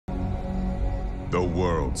The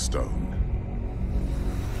World Stone.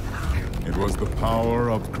 It was the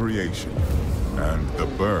power of creation and the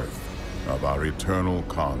birth of our eternal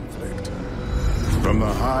conflict. From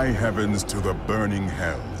the high heavens to the burning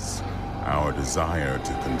hells, our desire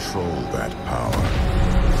to control that power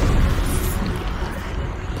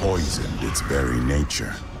poisoned its very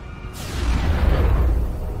nature.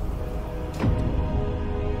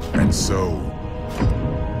 And so,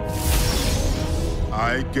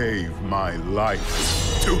 I gave my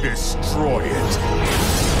life to destroy it.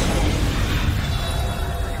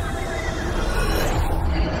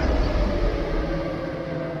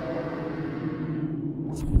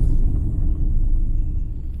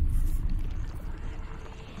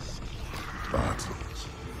 But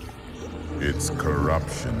its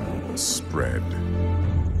corruption spread.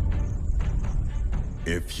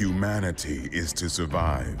 If humanity is to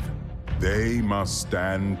survive, they must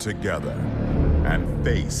stand together and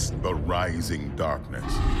face the rising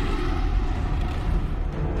darkness.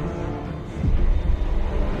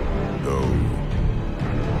 Though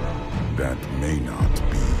that may not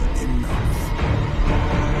be enough.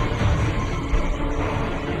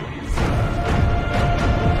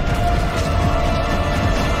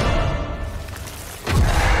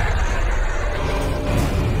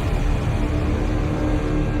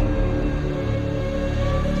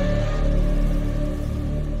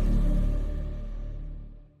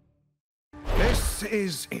 This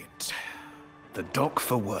is it. The dock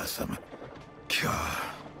for Wortham. God,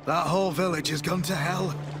 that whole village has gone to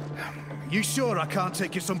hell. You sure I can't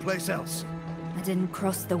take you someplace else? I didn't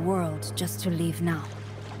cross the world just to leave now.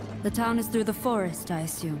 The town is through the forest, I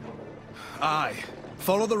assume. Aye.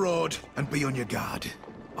 Follow the road and be on your guard.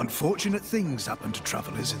 Unfortunate things happen to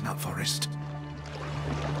travelers in that forest.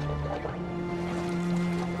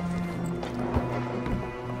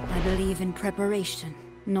 I believe in preparation,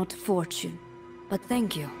 not fortune. But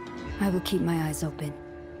thank you. I will keep my eyes open.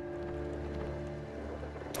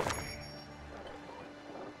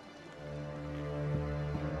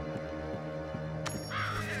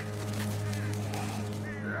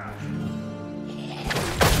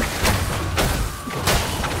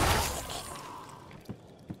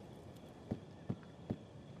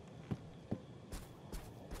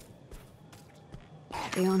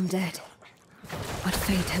 The undead. What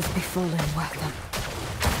fate has befallen Wortham?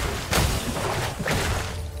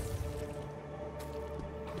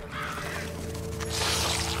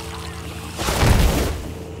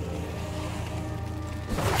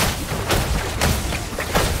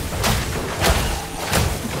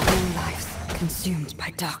 Consumed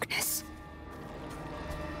by darkness.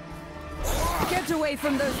 Get away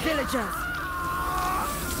from those villagers!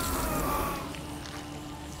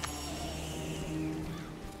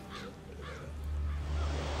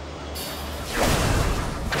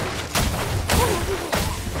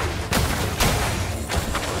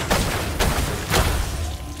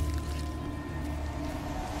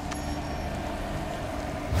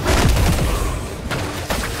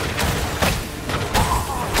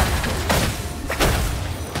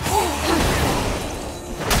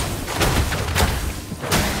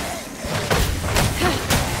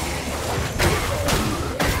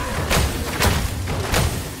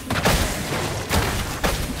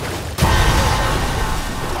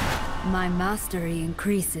 My mastery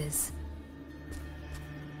increases.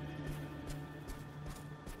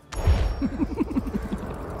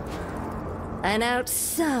 An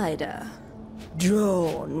outsider,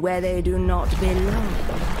 drawn where they do not belong.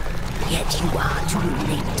 Yet you are too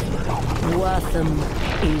late. Wortham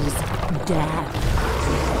is dead.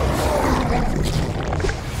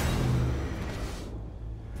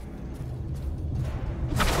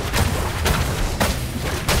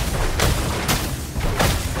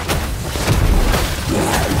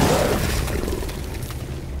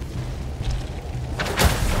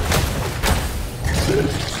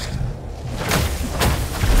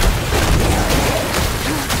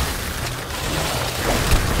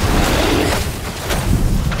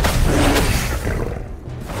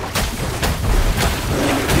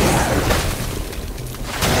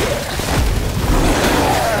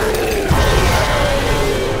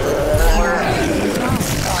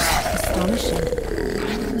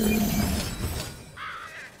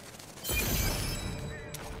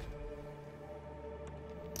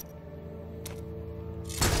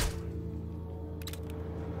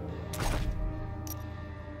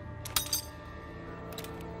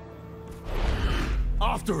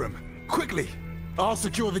 After him! Quickly! I'll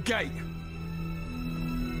secure the gate!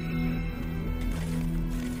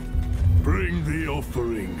 Bring the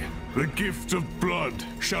offering. The gift of blood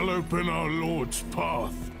shall open our Lord's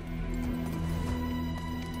path.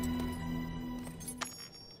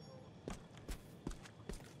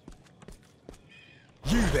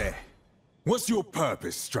 What's your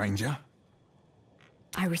purpose, stranger?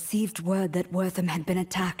 I received word that Wortham had been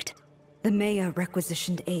attacked. The mayor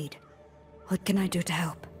requisitioned aid. What can I do to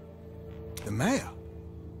help? The mayor?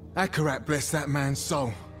 Akarat bless that man's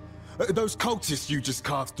soul. Those cultists you just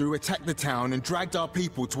carved through attacked the town and dragged our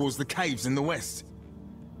people towards the caves in the west.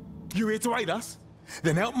 You here to aid us?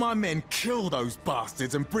 Then help my men kill those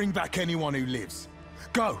bastards and bring back anyone who lives.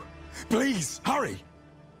 Go! Please, hurry!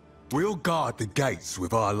 We'll guard the gates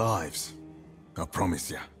with our lives. I promise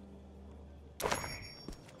you.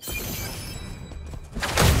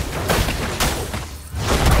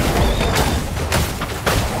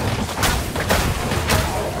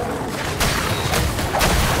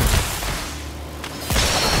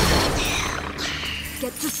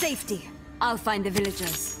 Get to safety. I'll find the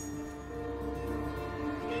villagers.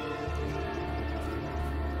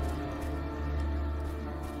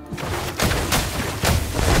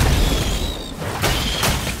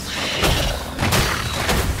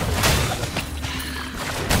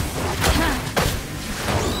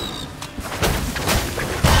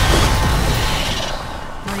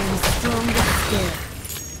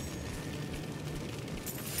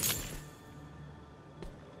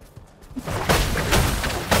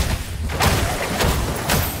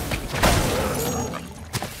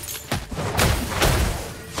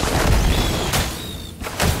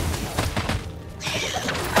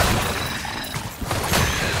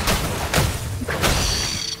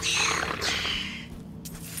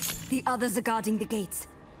 The others are guarding the gates.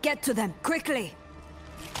 Get to them, quickly!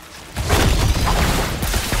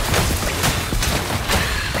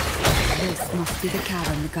 This must be the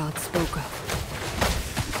cavern the guards spoke of.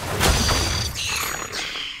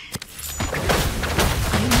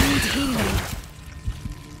 I need healing.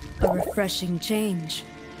 A refreshing change.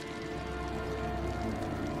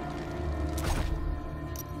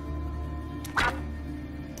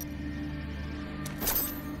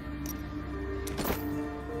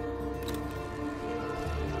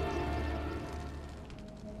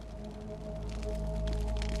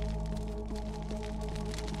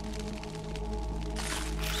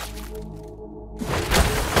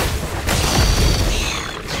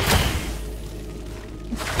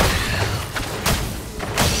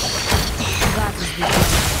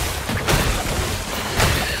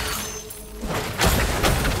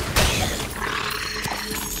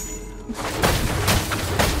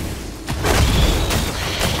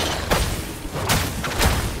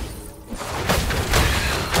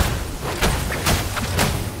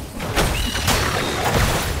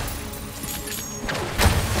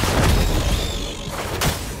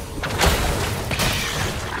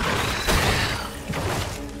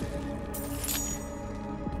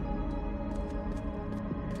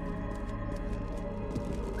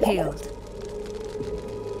 Healed.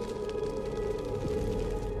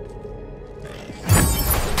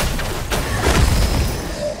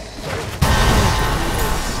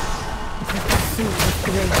 The pursuit of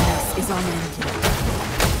greatness is unending.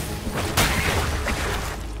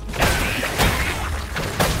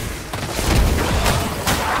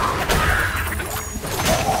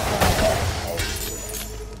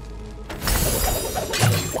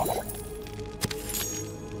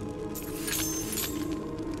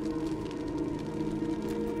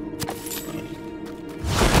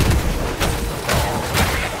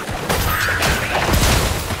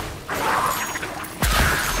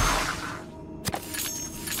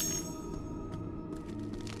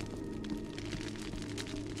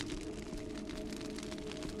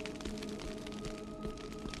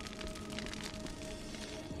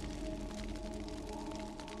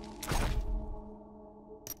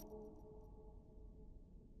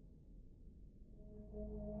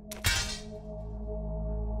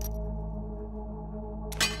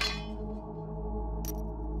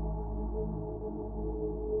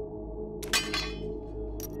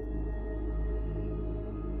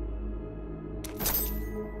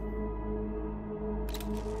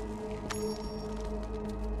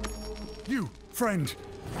 You, friend,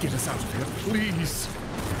 get us out of here, please.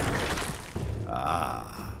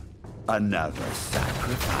 Another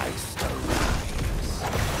sacrifice arrives.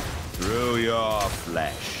 Through your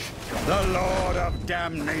flesh, the Lord of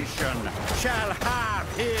Damnation shall have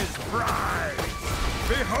his prize.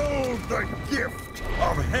 Behold the gift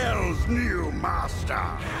of Hell's new master.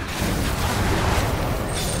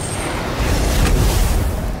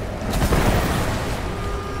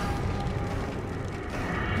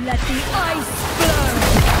 Let the ice burn!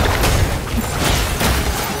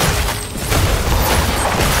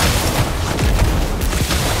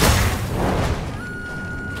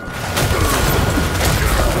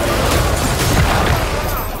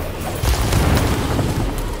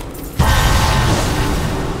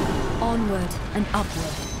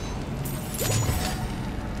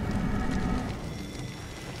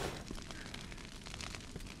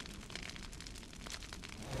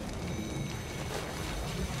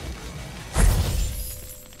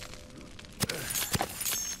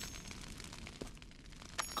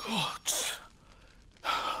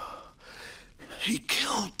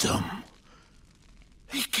 killed them.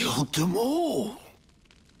 He killed them all.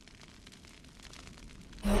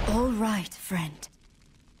 You're all right, friend.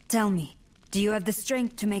 Tell me, do you have the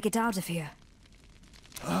strength to make it out of here?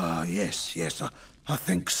 Yes, I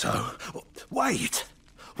think so. Wait!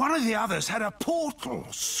 One of the others had a portal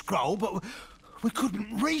scroll, but we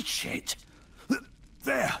couldn't reach it.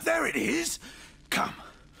 There it is! Come,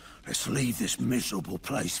 let's leave this miserable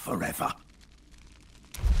place forever.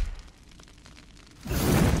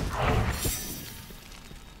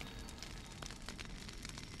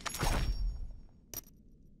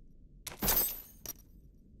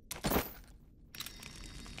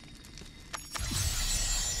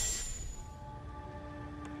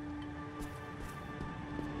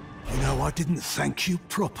 I didn't thank you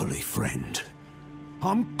properly, friend.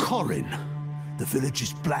 I'm Corin, the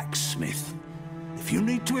village's blacksmith. If you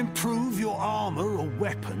need to improve your armor or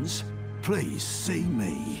weapons, please see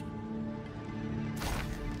me.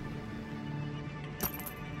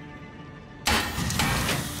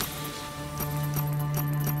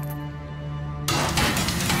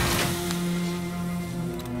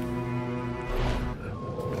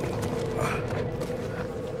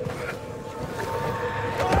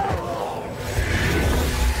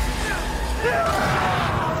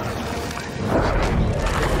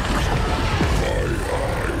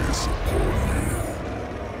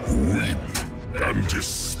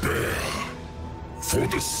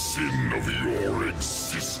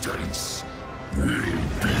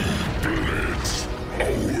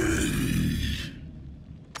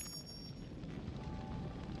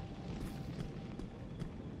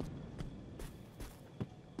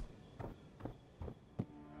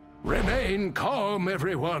 Remain calm,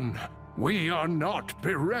 everyone. We are not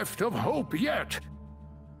bereft of hope yet.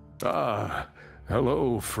 Ah,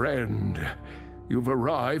 hello, friend. You've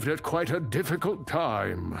arrived at quite a difficult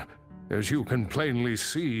time. As you can plainly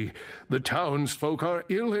see, the townsfolk are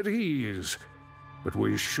ill at ease. But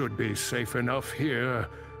we should be safe enough here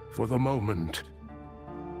for the moment.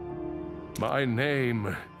 My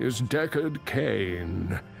name is Deckard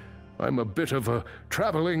Cain. I'm a bit of a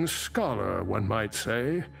traveling scholar, one might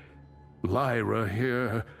say. Lyra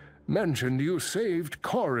here mentioned you saved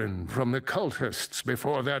Corin from the cultists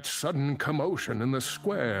before that sudden commotion in the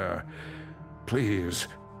square. Please,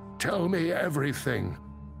 tell me everything.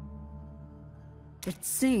 It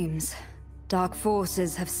seems dark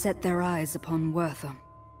forces have set their eyes upon Wortham.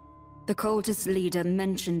 The cultist leader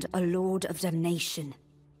mentioned a Lord of Damnation.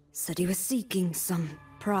 Said he was seeking some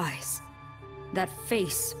prize. That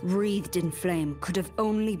face wreathed in flame could have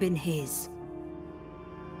only been his.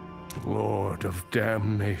 Lord of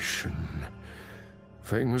Damnation.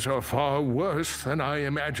 Things are far worse than I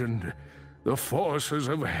imagined. The forces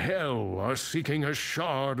of hell are seeking a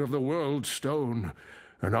shard of the World Stone,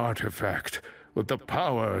 an artifact with the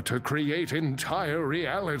power to create entire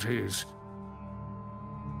realities.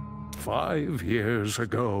 5 years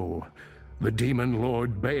ago, the demon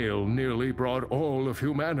lord Baal nearly brought all of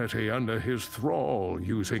humanity under his thrall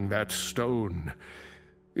using that stone.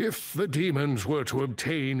 If the demons were to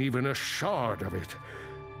obtain even a shard of it,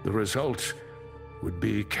 the result would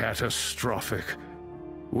be catastrophic.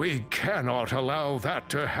 We cannot allow that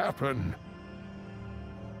to happen.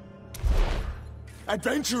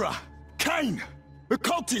 Adventurer! Cain! The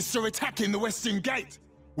cultists are attacking the Western Gate!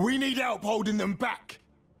 We need help holding them back!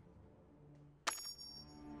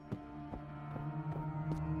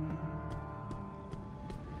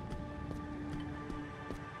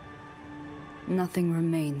 Nothing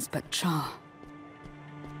remains but char.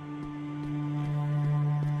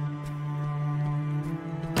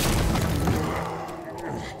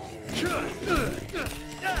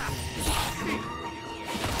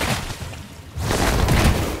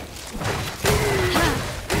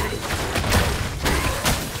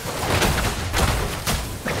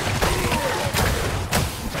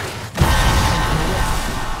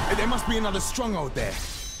 There must be another stronghold there.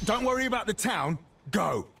 Don't worry about the town.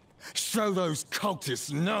 Go. Show those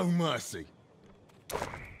cultists no mercy. I'm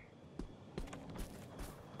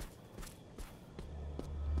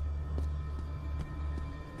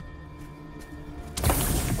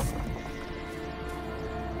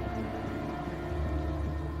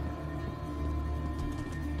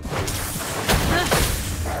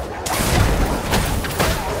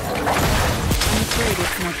afraid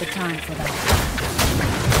it's not the time for that.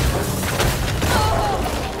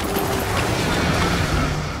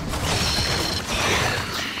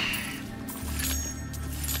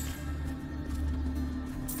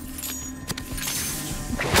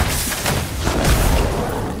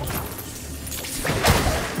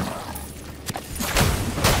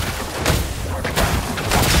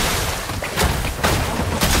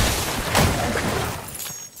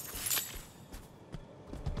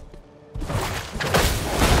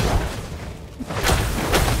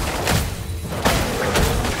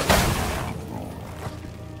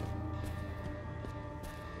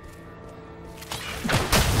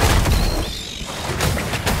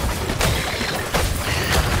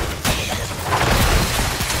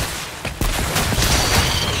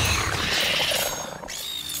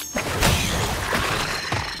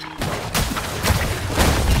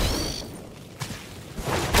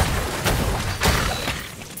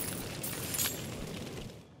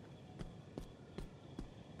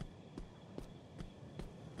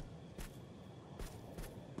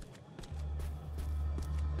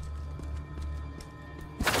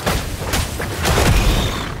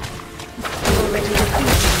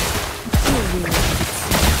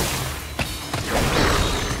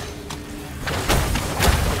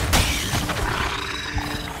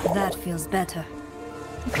 feels better.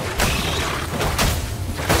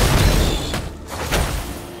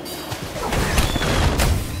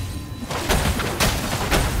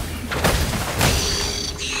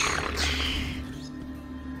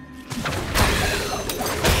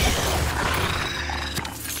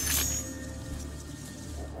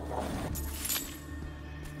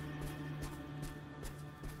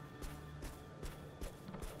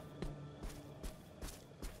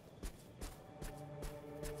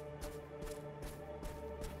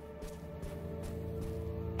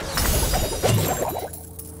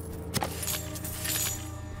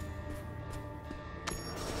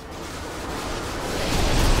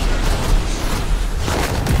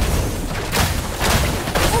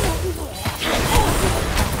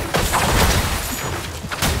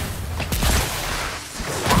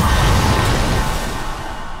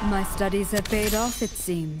 My studies have paid off, it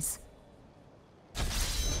seems.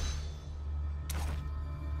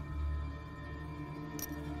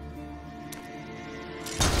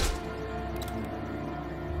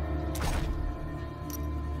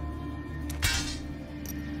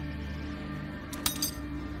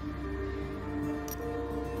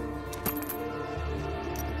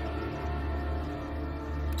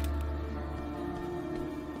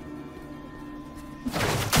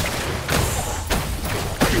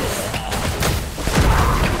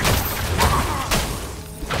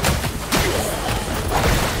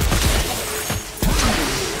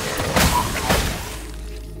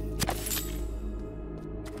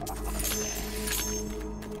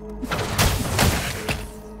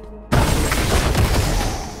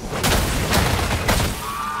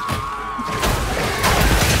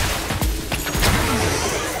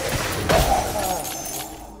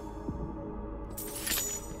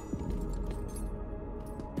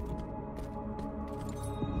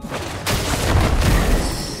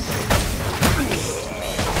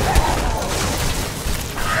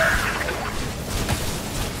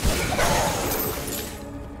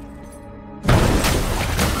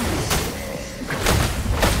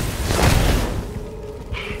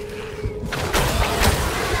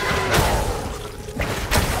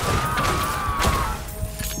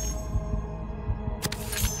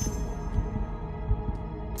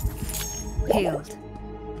 Healed.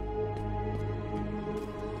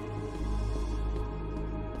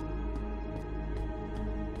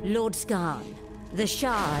 Lord Skarn, the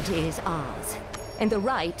shard is ours, and the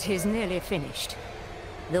rite is nearly finished.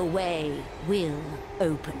 The way will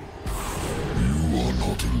open. You are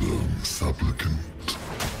not alone, supplicant.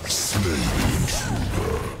 Slay the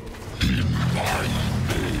intruder in my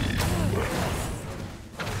name.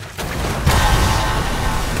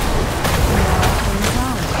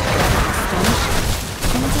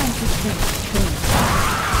 Sometimes it's just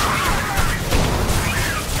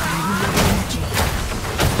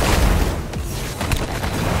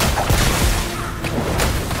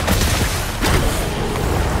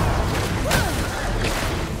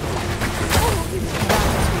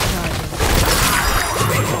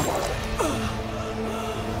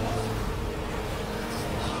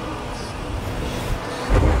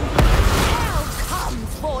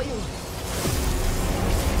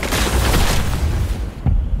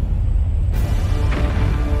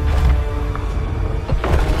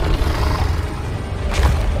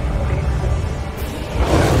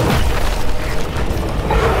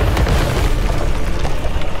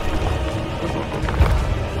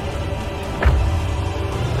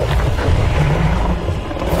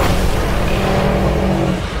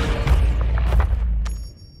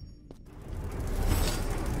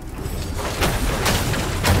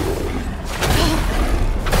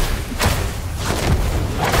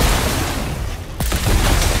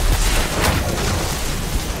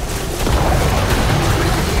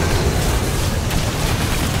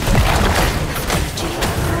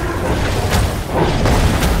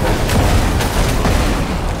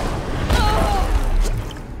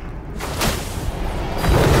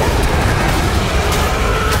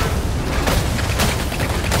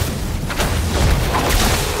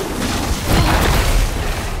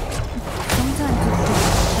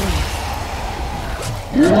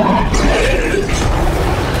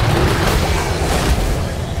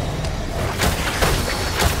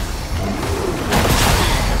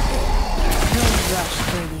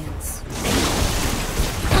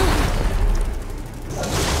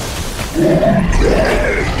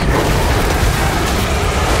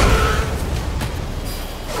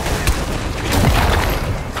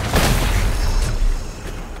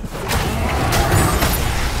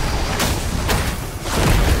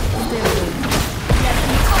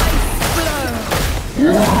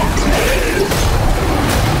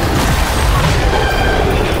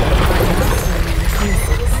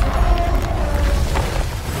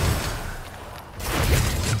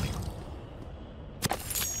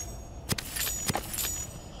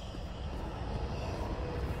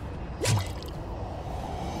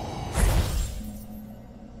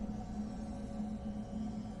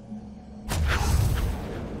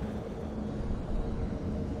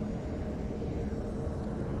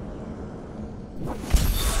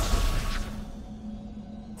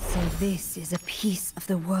This is a piece of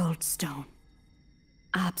the World Stone.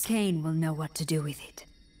 Perhaps Cain will know what to do with it.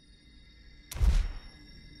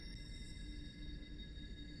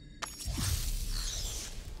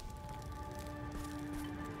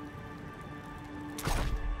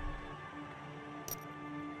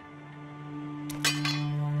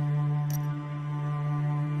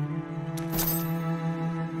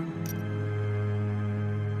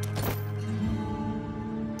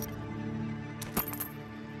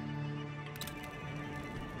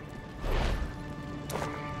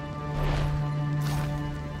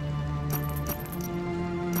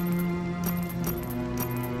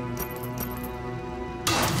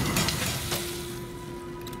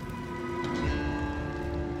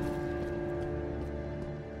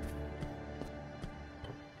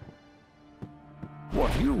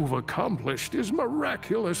 What you've accomplished is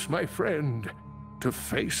miraculous, my friend. To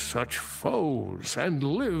face such foes and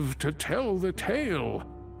live to tell the tale.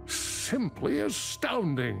 Simply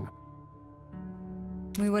astounding.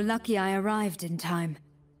 We were lucky I arrived in time.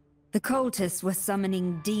 The cultists were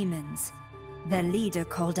summoning demons. Their leader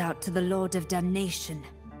called out to the Lord of Damnation,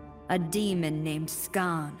 a demon named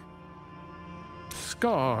Skarn.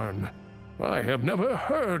 Skarn? I have never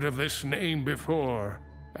heard of this name before.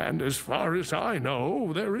 And as far as I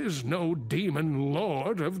know, there is no demon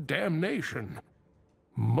lord of damnation.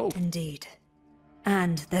 Indeed.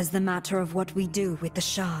 And there's the matter of what we do with the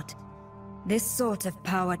shard. This sort of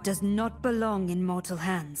power does not belong in mortal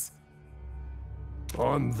hands.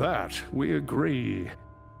 On that, we agree.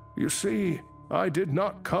 You see, I did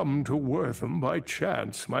not come to Wortham by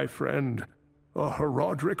chance, my friend. A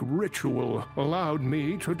Herodric ritual allowed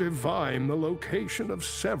me to divine the location of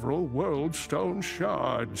several World Stone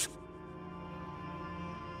shards.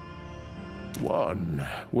 One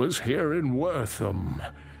was here in Wortham.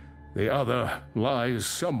 The other lies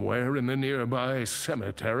somewhere in the nearby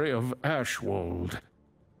cemetery of Ashwold.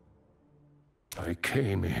 I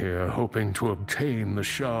came here hoping to obtain the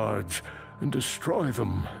shards and destroy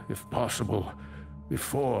them, if possible,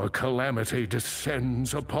 before calamity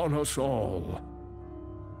descends upon us all.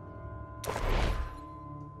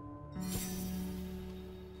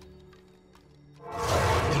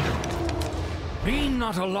 Be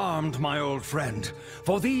not alarmed, my old friend,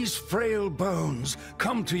 for these frail bones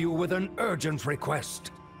come to you with an urgent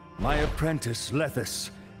request. My apprentice, Lethis,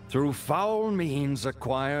 through foul means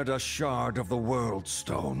acquired a shard of the World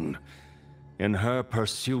Stone. In her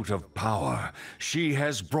pursuit of power, she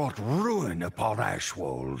has brought ruin upon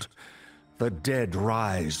Ashwold. The dead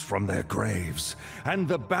rise from their graves, and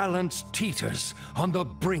the balance teeters on the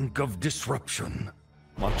brink of disruption.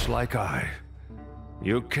 Much like I,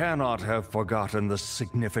 you cannot have forgotten the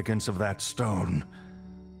significance of that stone,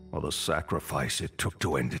 or the sacrifice it took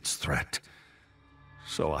to end its threat.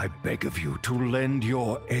 So I beg of you to lend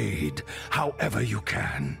your aid however you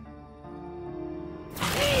can.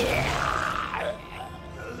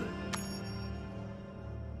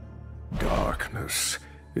 Darkness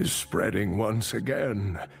is spreading once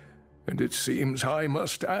again, and it seems I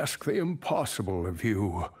must ask the impossible of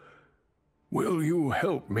you. Will you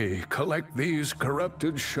help me collect these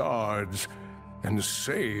corrupted shards and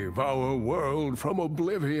save our world from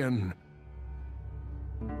oblivion?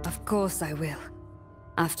 Of course I will.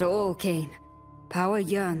 After all, Cain, power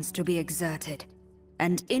yearns to be exerted,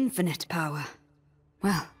 and infinite power.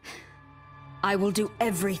 Well, I will do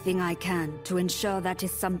everything I can to ensure that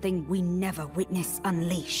is something we never witness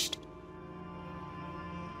unleashed.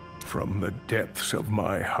 From the depths of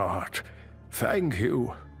my heart, thank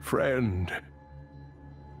you, friend.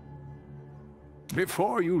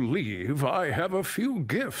 Before you leave, I have a few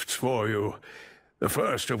gifts for you, the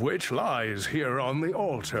first of which lies here on the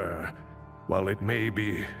altar. While it may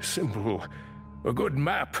be simple, a good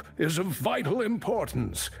map is of vital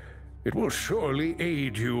importance. It will surely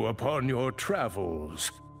aid you upon your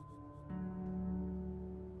travels.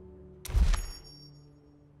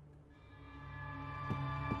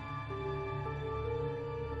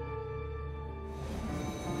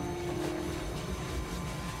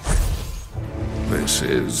 This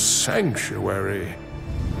is Sanctuary.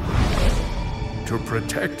 To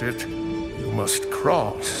protect it, you must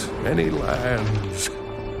cross many lands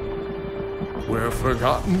where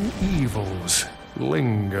forgotten evils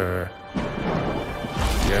linger.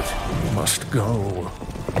 Yet you must go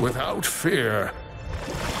without fear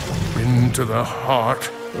into the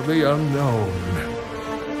heart of the unknown.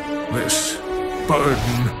 This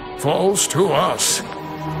burden falls to us.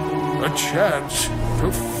 A chance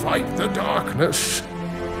to fight the darkness,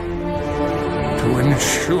 to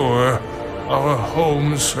ensure our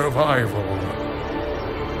home's survival.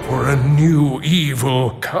 for a new evil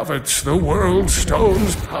covets the World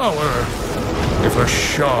Stone's power. If a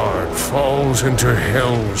shard falls into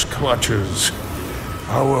Hell's clutches,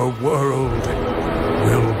 our world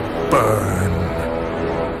will burn.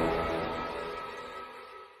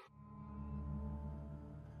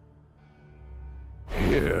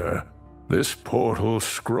 Here, this portal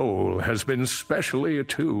scroll has been specially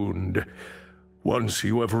attuned. Once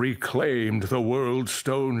you have reclaimed the World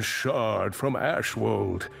Stone shard from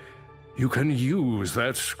Ashwold, you can use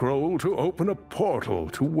that scroll to open a portal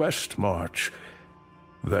to Westmarch.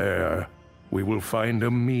 There, we will find a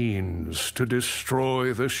means to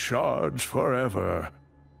destroy the shards forever.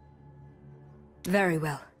 Very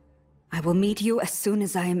well. I will meet you as soon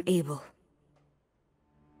as I am able.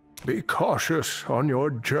 Be cautious on your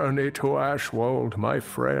journey to Ashwold, my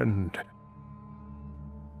friend.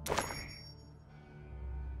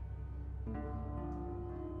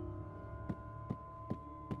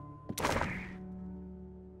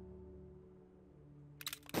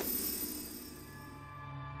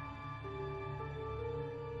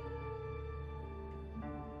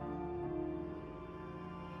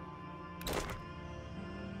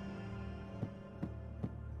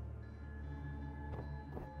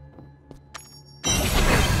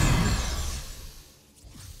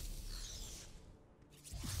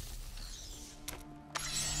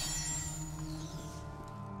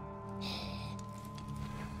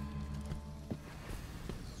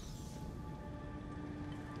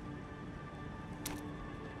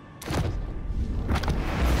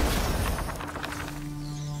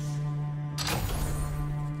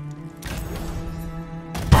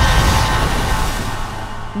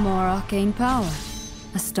 More arcane power.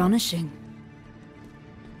 Astonishing.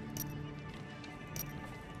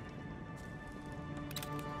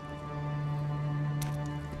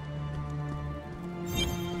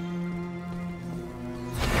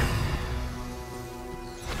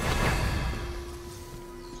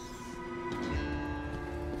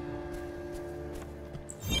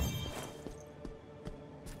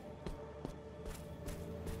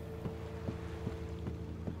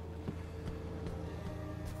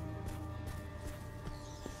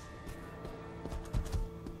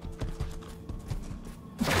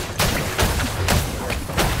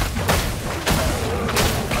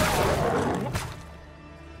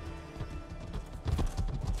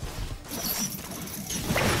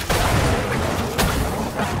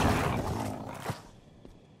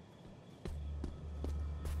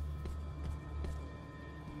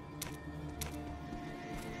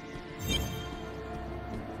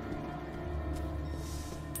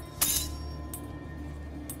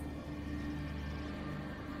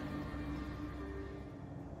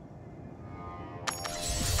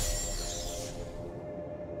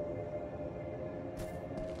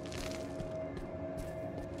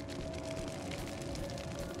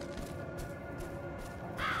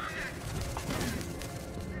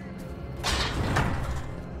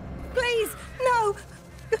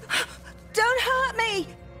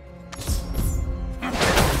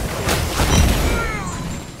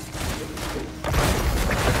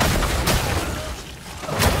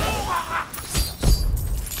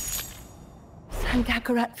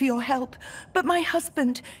 Akarat for your help, but my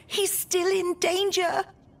husband, he's still in danger.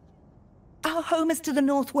 Our home is to the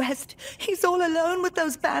northwest. He's all alone with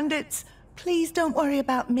those bandits. Please don't worry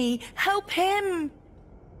about me. Help him!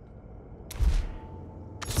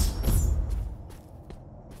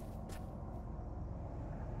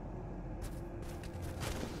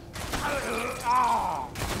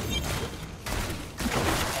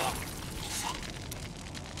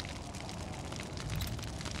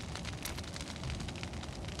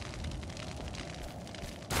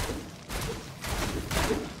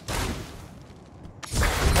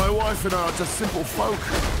 My wife and I are just simple folk.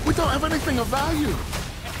 We don't have anything of value.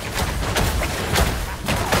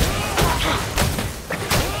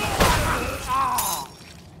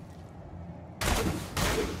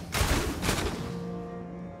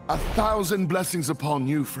 A thousand blessings upon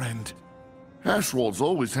you, friend. Ashwold's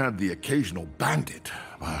always had the occasional bandit.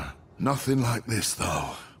 Nothing like this, though.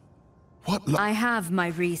 I have my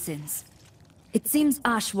reasons. It seems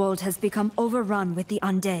Ashwold has become overrun with the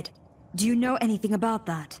undead. Do you know anything about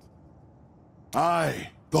that? Aye.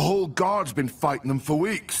 The whole guard's been fighting them for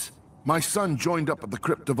weeks. My son joined up at the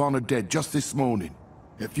Crypt of Honor Dead just this morning.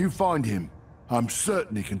 If you find him, I'm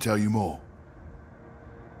certain he can tell you more.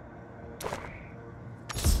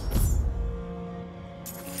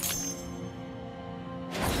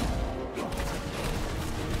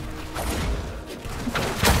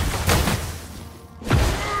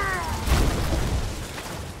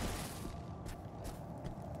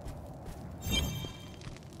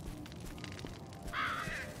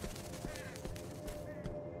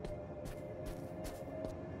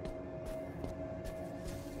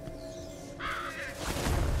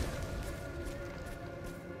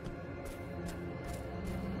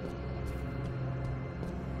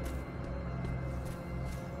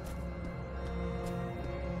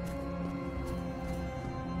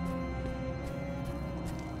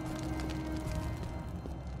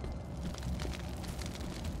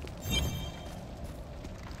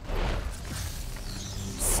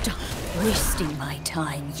 wasting my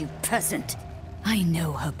time, you peasant. I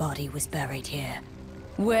know her body was buried here.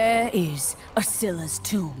 Where is Asilla's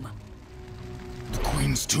tomb? The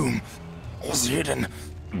Queen's tomb was hidden.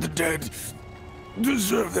 The dead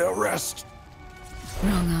deserve their rest.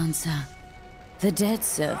 Wrong answer. The dead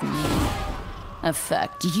serve me. A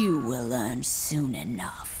fact you will learn soon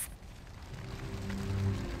enough.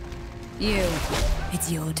 You,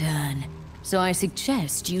 it's your turn. So I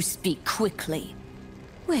suggest you speak quickly.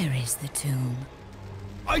 Where is the tomb?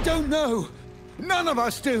 I don't know. None of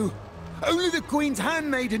us do. Only the Queen's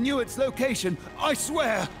handmaiden knew its location, I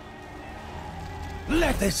swear.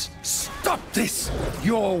 Let this stop this.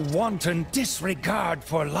 Your wanton disregard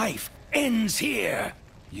for life ends here.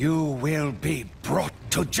 You will be brought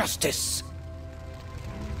to justice.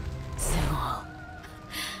 So,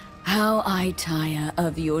 how I tire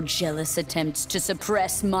of your jealous attempts to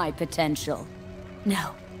suppress my potential.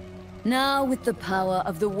 No. Now, with the power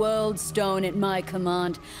of the World Stone at my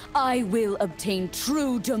command, I will obtain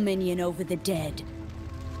true dominion over the dead.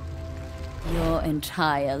 Your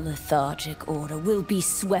entire lethargic order will be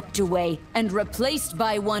swept away and replaced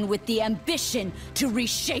by one with the ambition to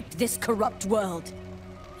reshape this corrupt world.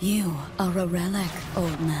 You are a relic,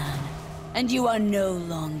 old man, and you are no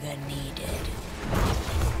longer needed.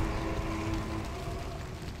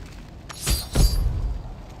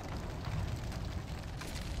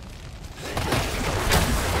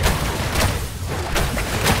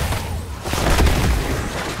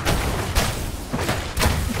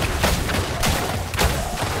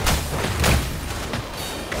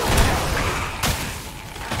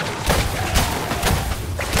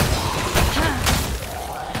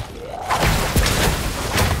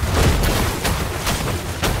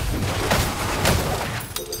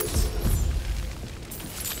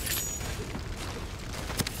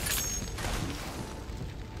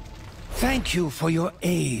 Thank you for your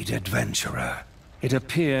aid, adventurer. It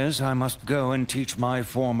appears I must go and teach my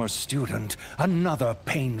former student another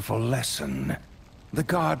painful lesson. The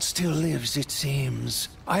guard still lives, it seems.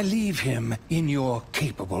 I leave him in your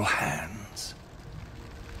capable hands.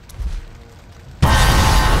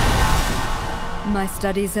 My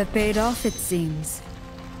studies have paid off, it seems.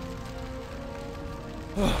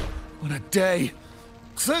 Oh, what a day.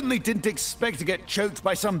 Certainly didn't expect to get choked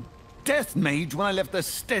by some death mage when I left the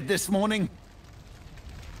stead this morning.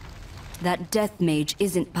 That death mage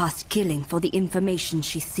isn't past killing for the information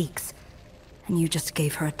she seeks. And you just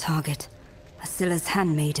gave her a target. Asilla's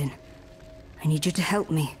handmaiden. I need you to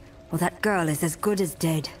help me, or that girl is as good as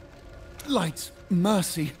dead. Light's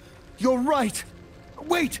mercy. You're right.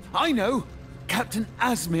 Wait, I know. Captain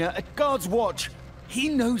Asmir at Guard's Watch. He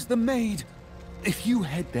knows the maid. If you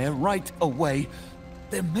head there right away,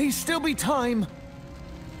 there may still be time.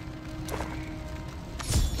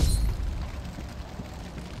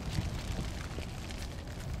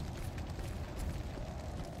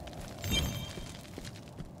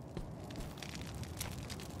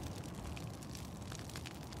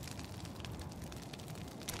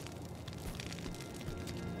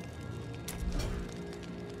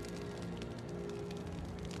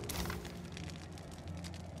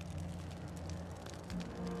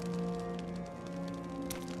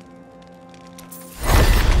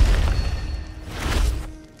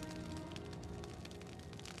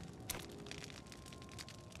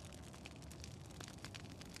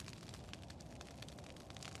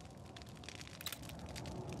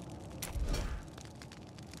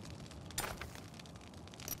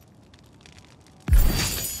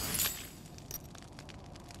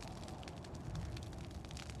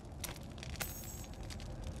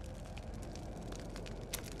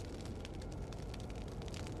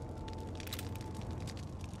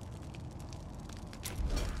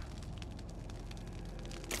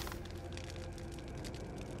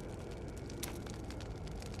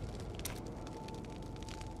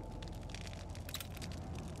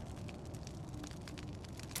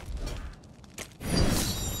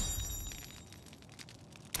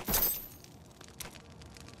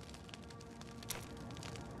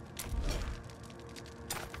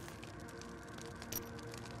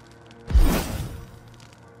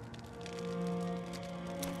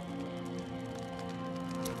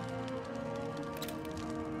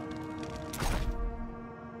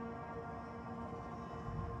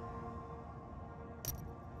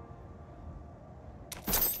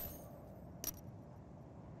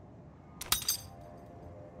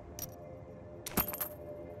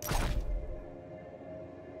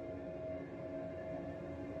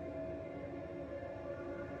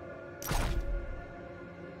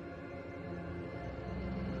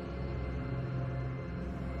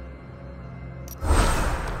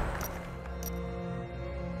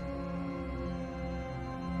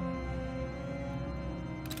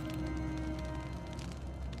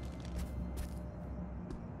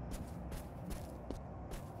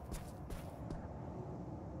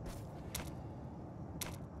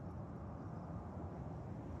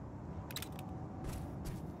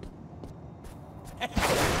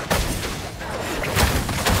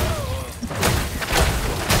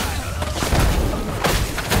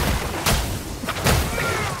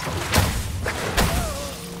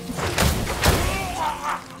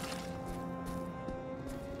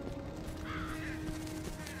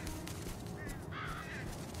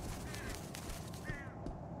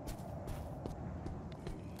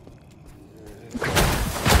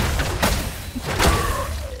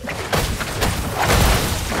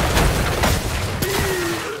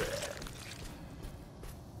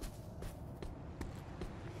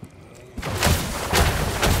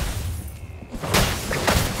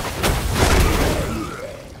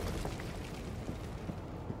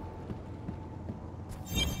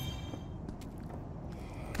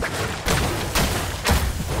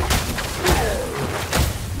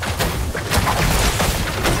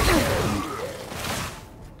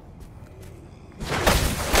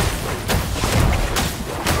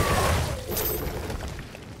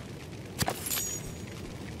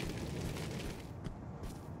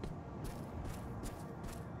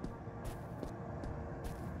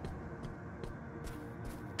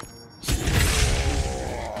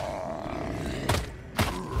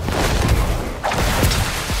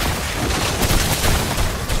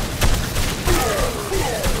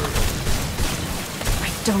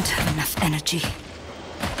 don't have enough energy.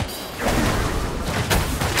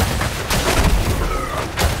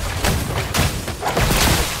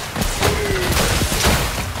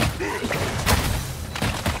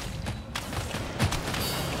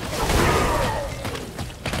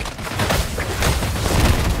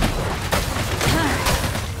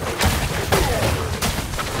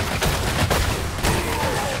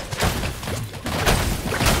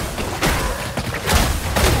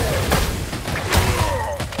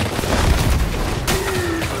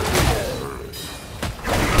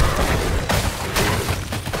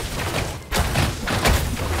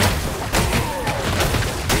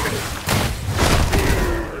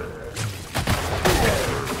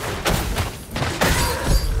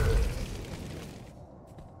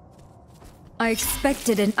 I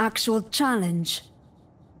expected an actual challenge.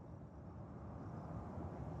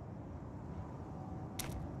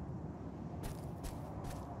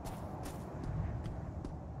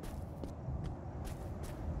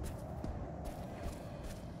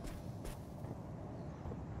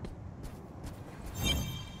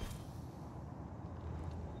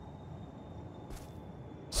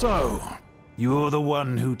 So, you're the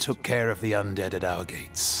one who took care of the undead at our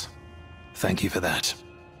gates. Thank you for that.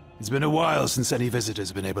 It's been a while since any visitors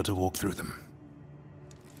have been able to walk through them.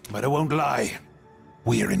 But I won't lie,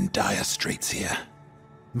 we're in dire straits here.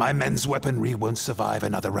 My men's weaponry won't survive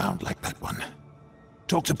another round like that one.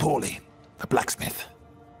 Talk to Paulie, the blacksmith,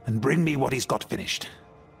 and bring me what he's got finished.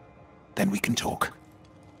 Then we can talk.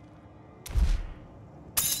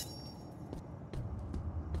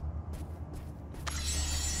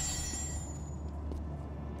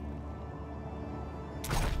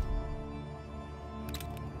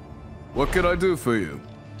 What can I do for you?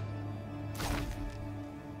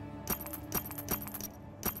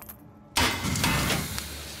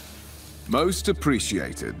 Most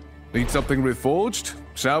appreciated. Need something reforged?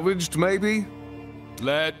 Salvaged, maybe?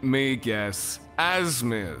 Let me guess.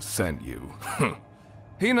 Asmir sent you.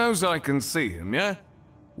 He knows I can see him, yeah?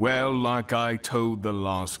 Well, like I told the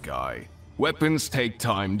last guy, weapons take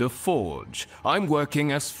time to forge. I'm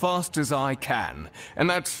working as fast as I can, and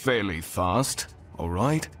that's fairly fast, all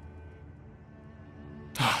right?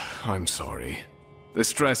 I'm sorry. The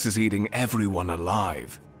stress is eating everyone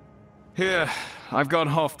alive. Here, I've got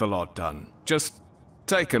half the lot done. Just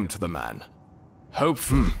take him to the man. Hope.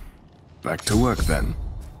 Back to work then.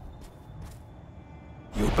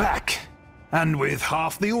 You're back. And with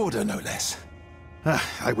half the order, no less.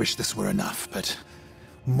 I wish this were enough, but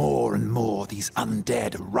more and more these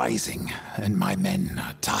undead are rising, and my men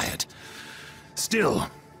are tired. Still,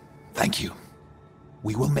 thank you.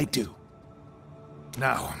 We will make do.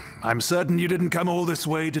 Now, I'm certain you didn't come all this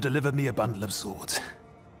way to deliver me a bundle of swords.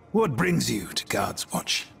 What brings you to Guard's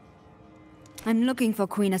Watch? I'm looking for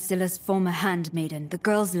Queen Asila's former handmaiden. The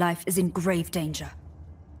girl's life is in grave danger.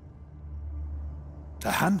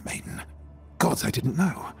 A handmaiden? Gods, I didn't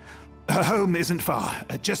know. Her home isn't far,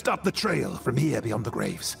 just up the trail from here beyond the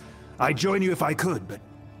graves. I'd join you if I could, but...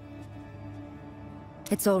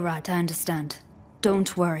 It's all right, I understand.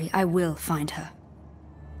 Don't worry, I will find her.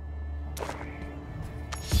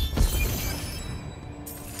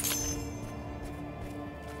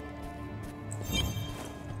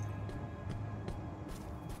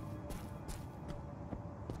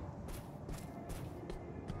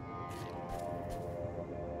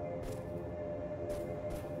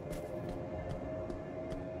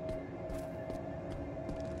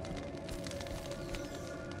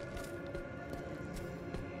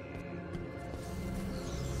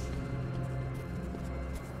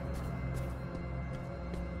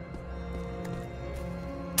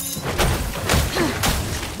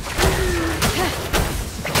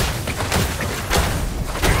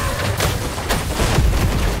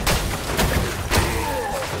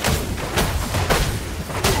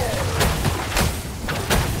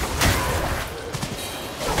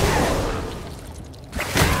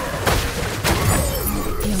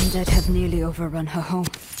 Nearly overrun her home.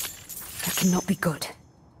 That cannot be good.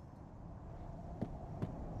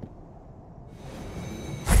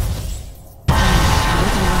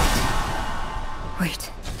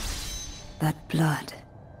 Wait. That blood.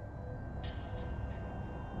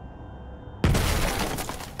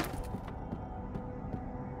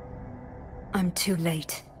 I'm too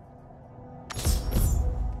late.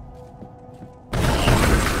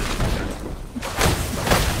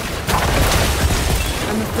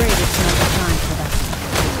 I'm afraid it's not the time for that.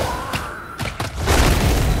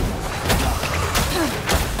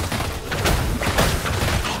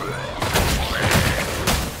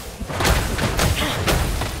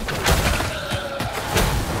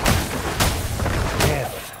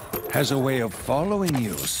 Death has a way of following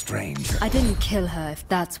you, stranger. I didn't kill her, if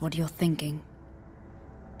that's what you're thinking.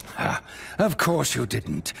 Of course you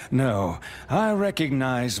didn't. No, I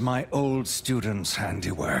recognize my old student's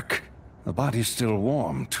handiwork. The body's still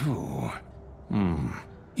warm, too.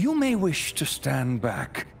 You may wish to stand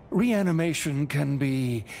back. Reanimation can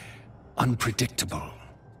be unpredictable.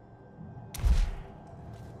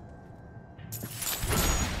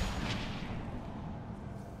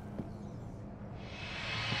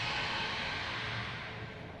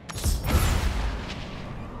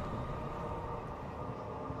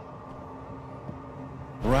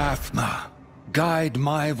 Rathma, guide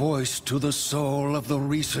my voice to the soul of the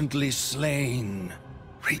recently slain.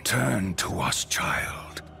 Return to us,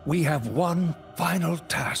 child. We have one final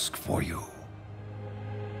task for you.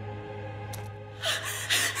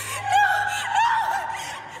 No!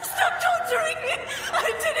 Stop torturing me!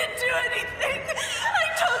 I didn't do anything! I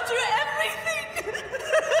told you everything!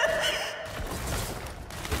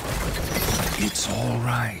 It's all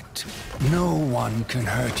right. No one can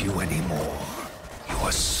hurt you anymore. You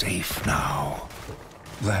are safe now.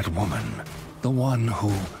 That woman, the one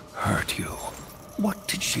who hurt you, what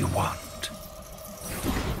did she want?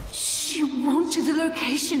 She wanted the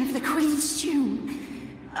location of the Queen's tomb.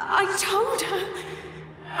 I told her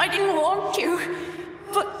I didn't want you,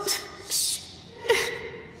 but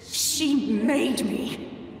she made me.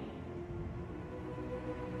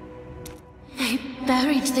 They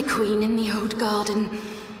buried the Queen in the old garden,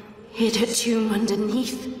 hid her tomb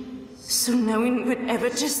underneath, so no one would ever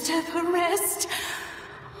disturb her rest.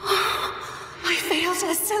 I failed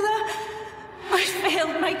Ursula. I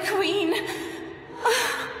failed my queen.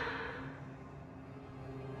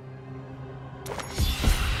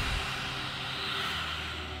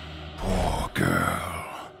 Poor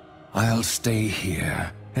girl. I'll stay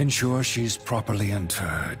here, ensure she's properly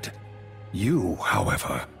interred. You,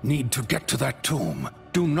 however, need to get to that tomb.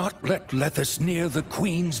 Do not let Lethis near the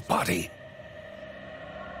Queen's body.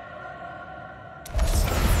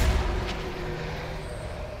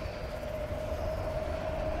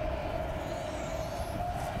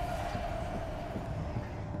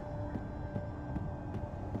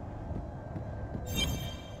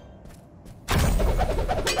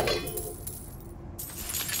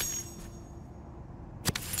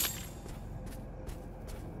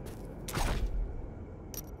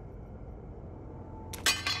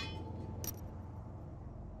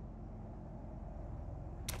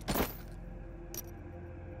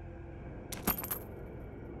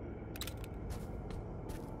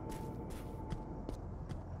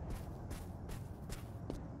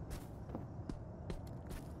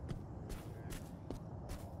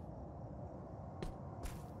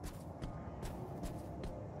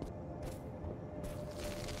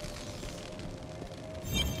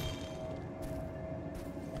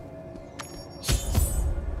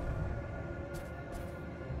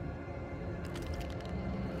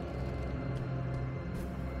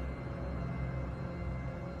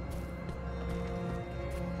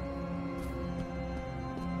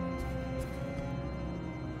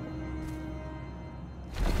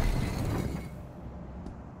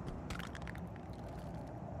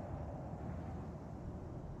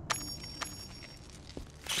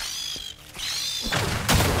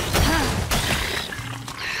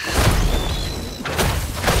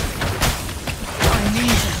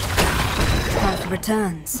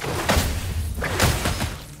 Returns.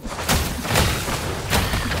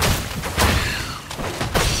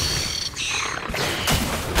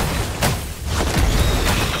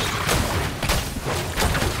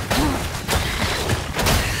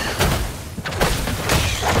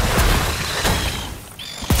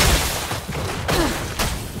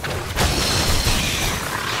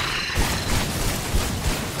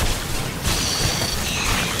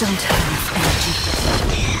 Don't have energy.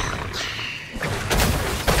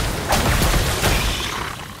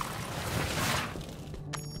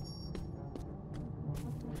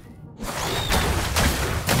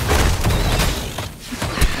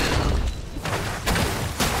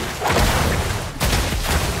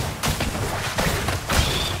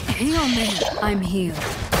 Heal me. I'm healed.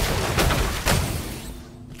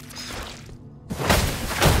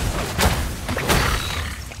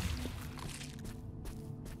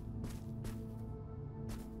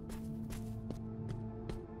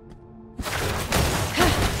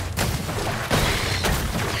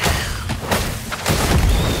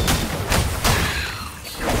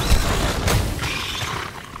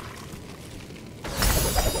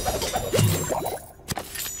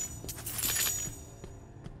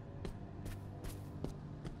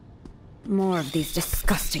 More of these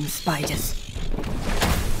disgusting spiders.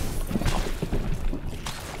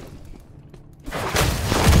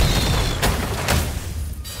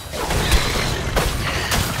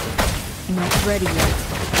 not ready yet.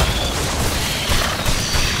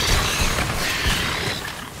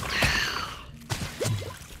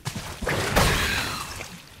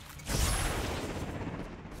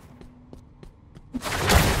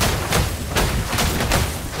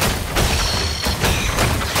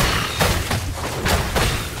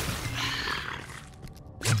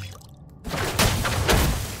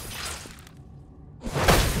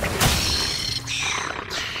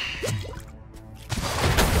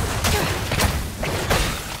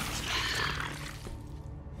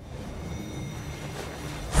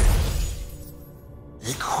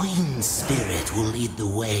 The Queen's spirit will lead the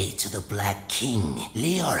way to the Black King,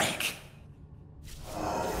 Leoric.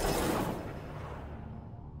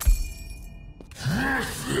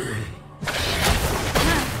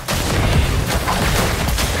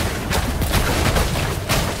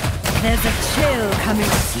 There's a chill coming.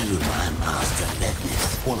 Soon my master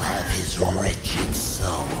Bednis will have his wretched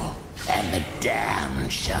soul, and the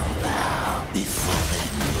damned shall bow before their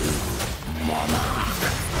new monarch.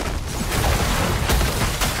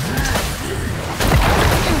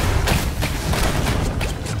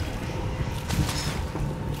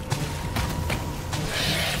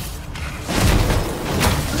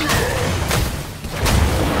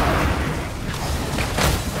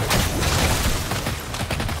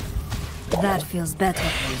 That feels better.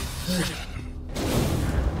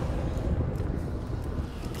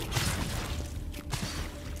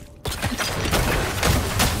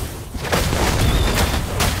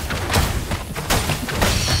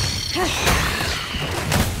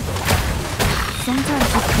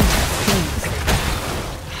 Sometimes it feels things.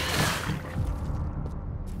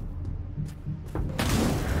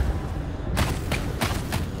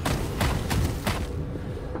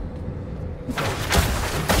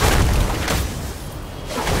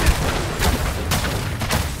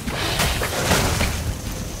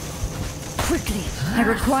 Quickly, I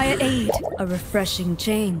require aid. A refreshing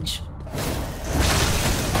change.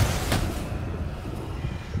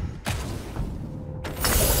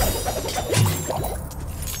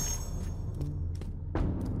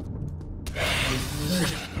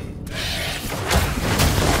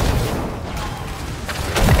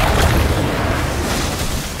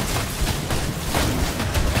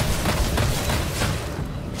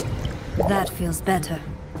 That feels better.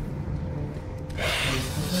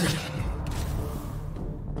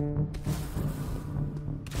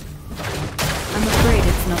 I'm afraid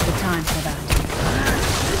it's not the time for that.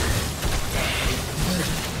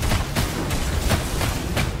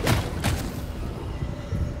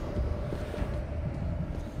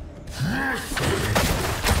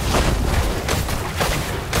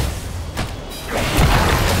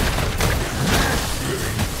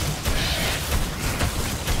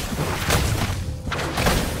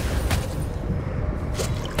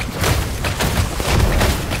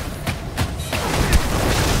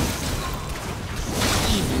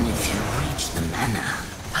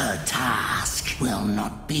 Her task will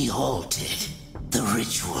not be halted. The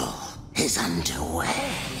ritual is underway.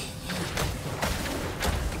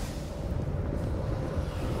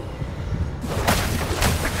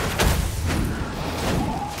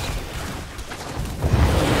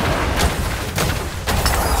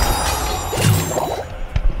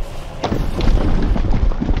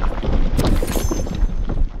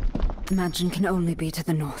 Imagine can only be to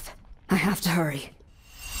the north. I have to hurry.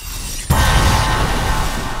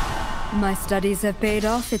 My studies have paid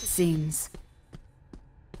off, it seems.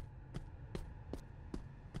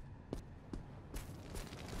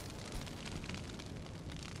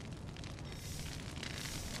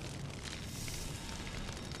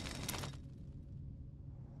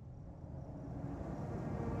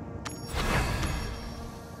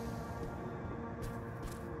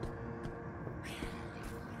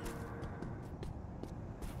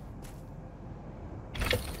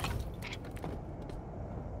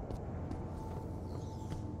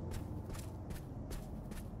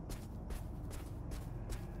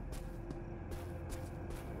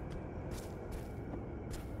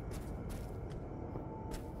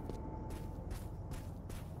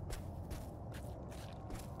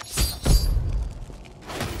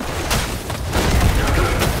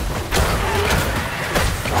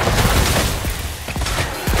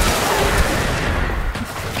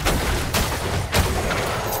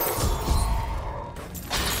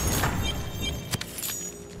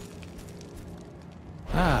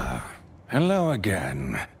 Hello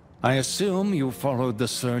again. I assume you followed the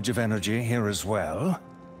surge of energy here as well?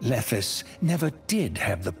 Lethis never did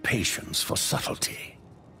have the patience for subtlety.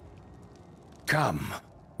 Come,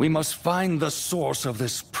 we must find the source of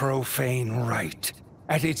this profane rite.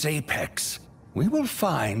 At its apex, we will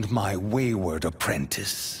find my wayward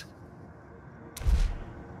apprentice.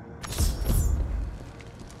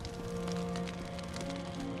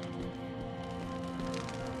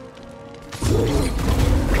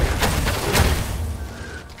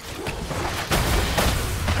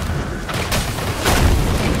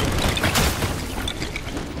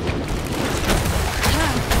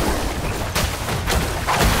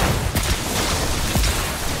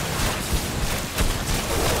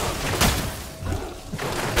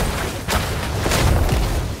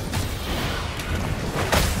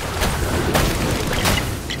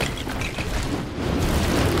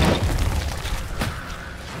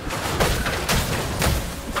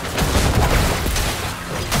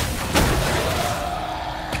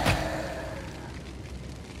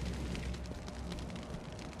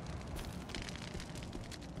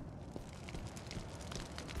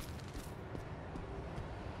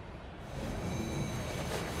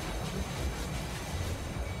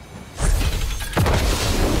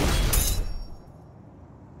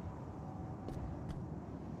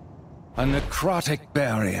 A necrotic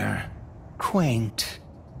barrier. Quaint.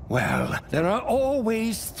 Well, there are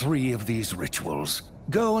always 3 of these rituals.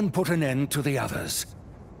 Go and put an end to the others.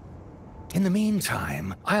 In the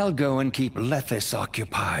meantime, I'll go and keep Lethis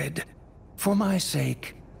occupied. For my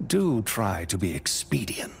sake, do try to be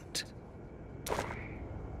expedient.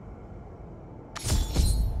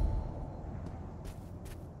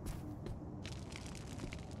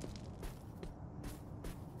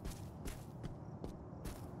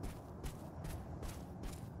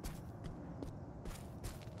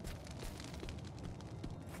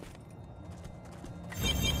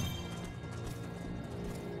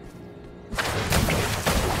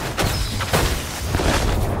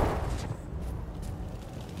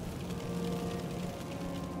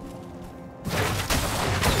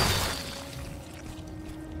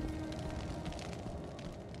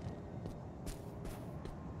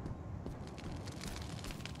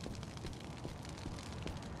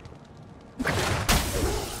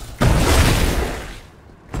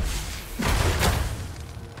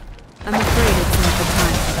 I'm afraid it's not the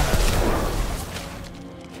time for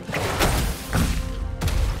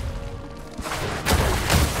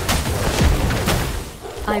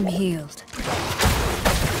that. I'm healed.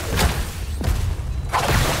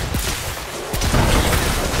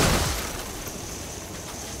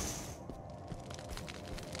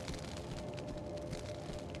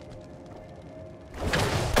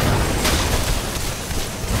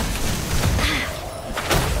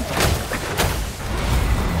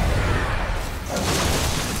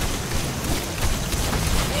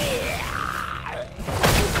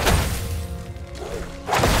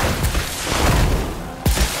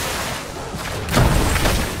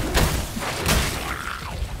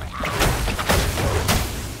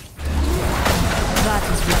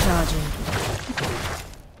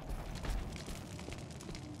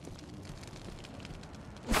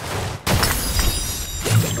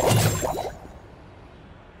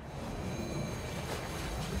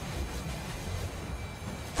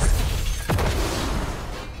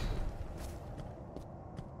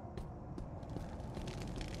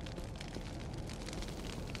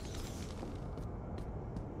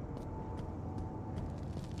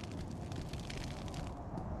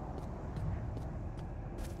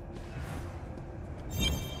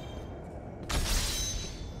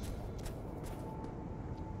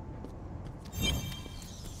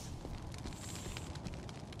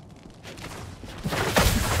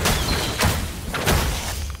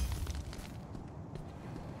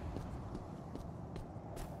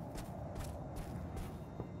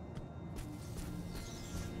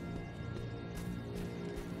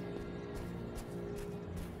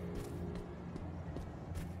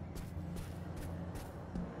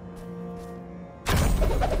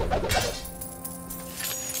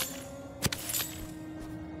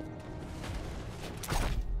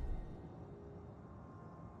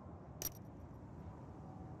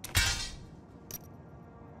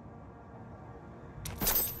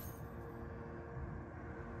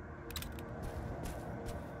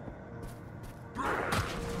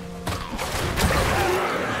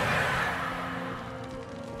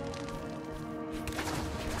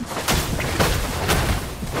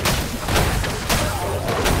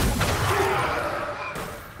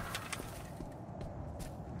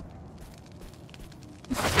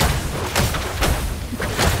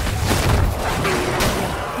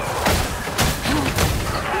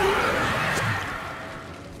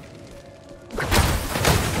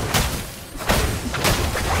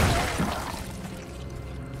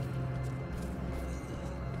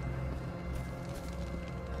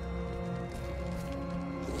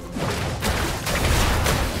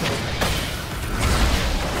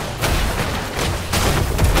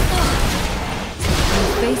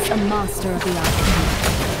 once a master of the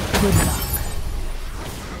arcane. Good luck.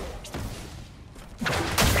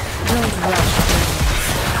 Don't rush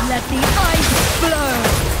things. Let the ice flow!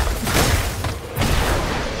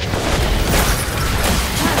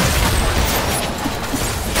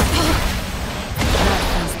 That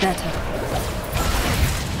feels better.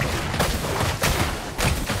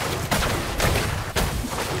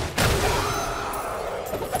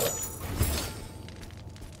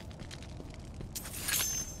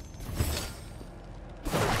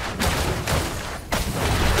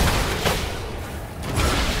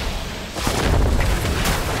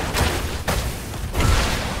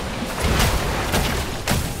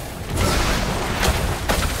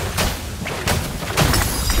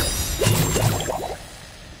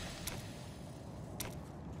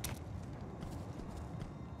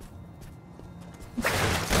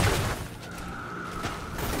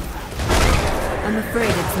 I'm afraid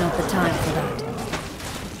it's not the time for that.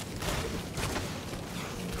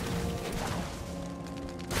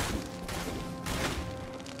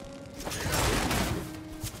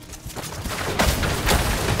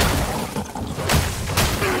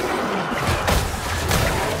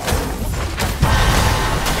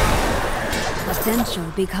 Potential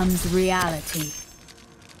becomes reality.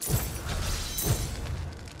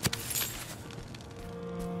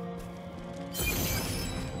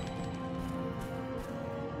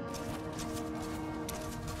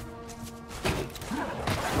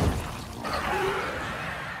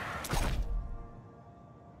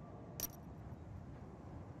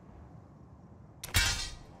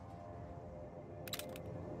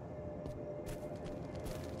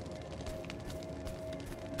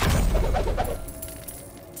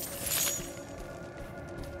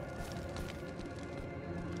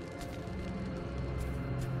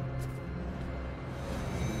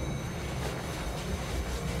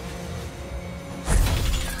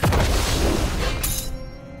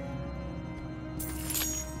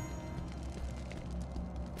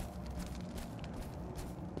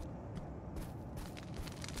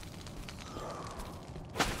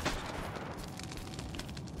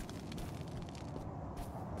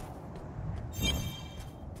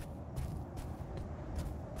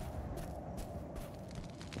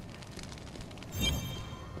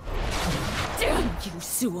 You,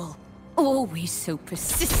 Sewell. Always so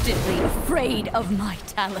persistently afraid of my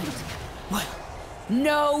talent. Well,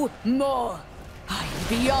 no more. I am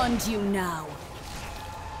beyond you now.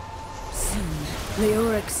 Soon,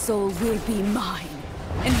 Leoric's soul will be mine.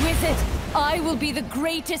 And with it, I will be the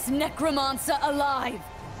greatest necromancer alive.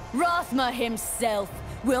 Rathma himself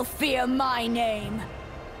will fear my name.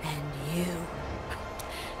 And you...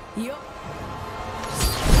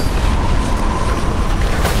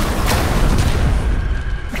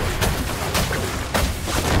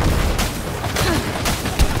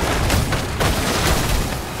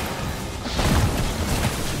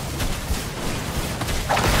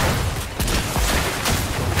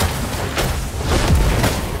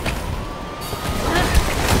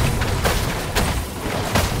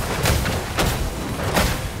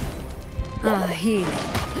 Healing.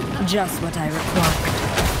 Just what I required.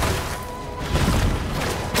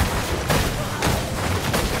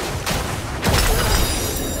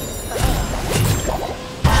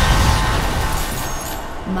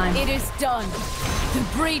 It is done. The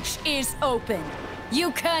breach is open. You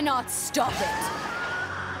cannot stop it.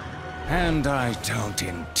 And I don't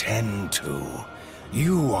intend to.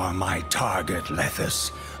 You are my target,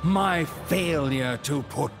 Lethus. My failure to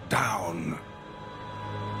put down.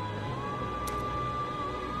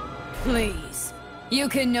 Please. You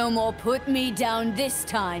can no more put me down this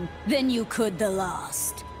time than you could the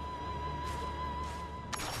last.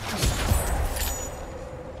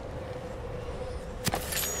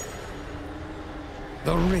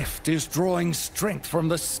 The rift is drawing strength from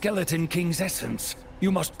the Skeleton King's essence.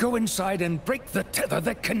 You must go inside and break the tether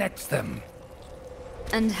that connects them.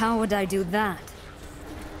 And how would I do that?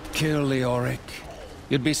 Kill Leoric.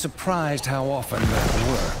 You'd be surprised how often that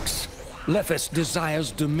works. Lethus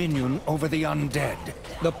desires dominion over the undead.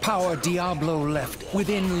 The power Diablo left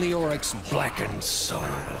within Leoric's blackened soul.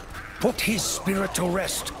 Put his spirit to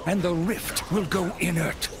rest, and the rift will go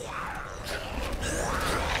inert.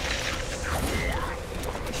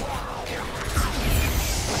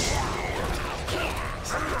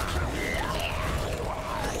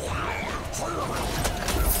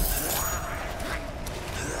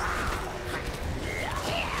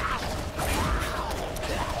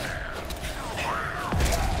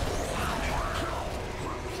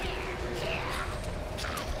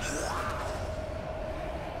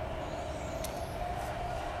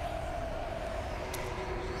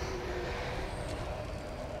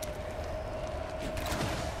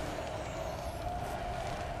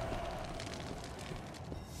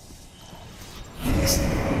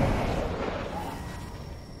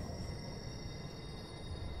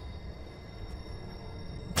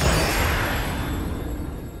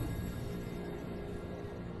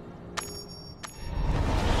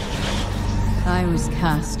 I was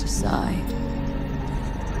cast aside.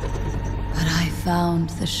 But I found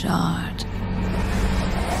the shard.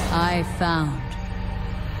 I found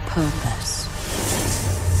purpose.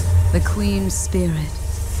 The Queen's spirit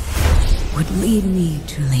would lead me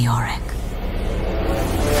to Leoric.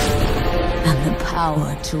 And the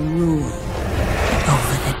power to rule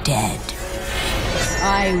over the dead.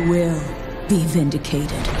 I will be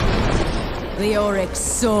vindicated. Leoric's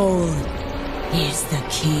soul is the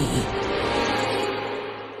key.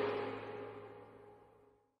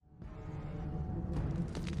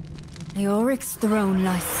 Leoric's throne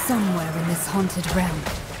lies somewhere in this haunted realm.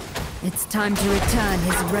 It's time to return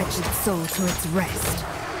his wretched soul to its rest.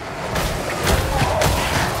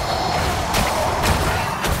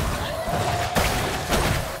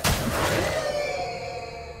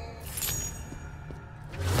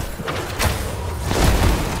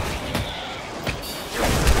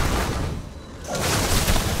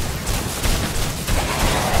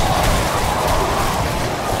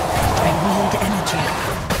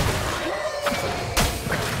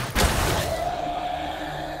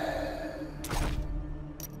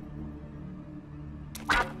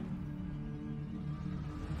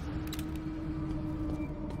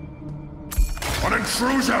 An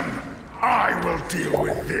intrusion! I will deal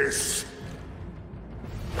with this!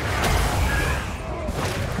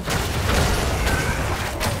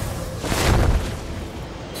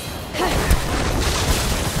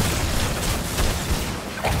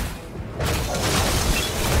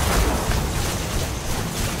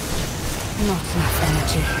 Not enough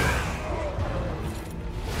energy.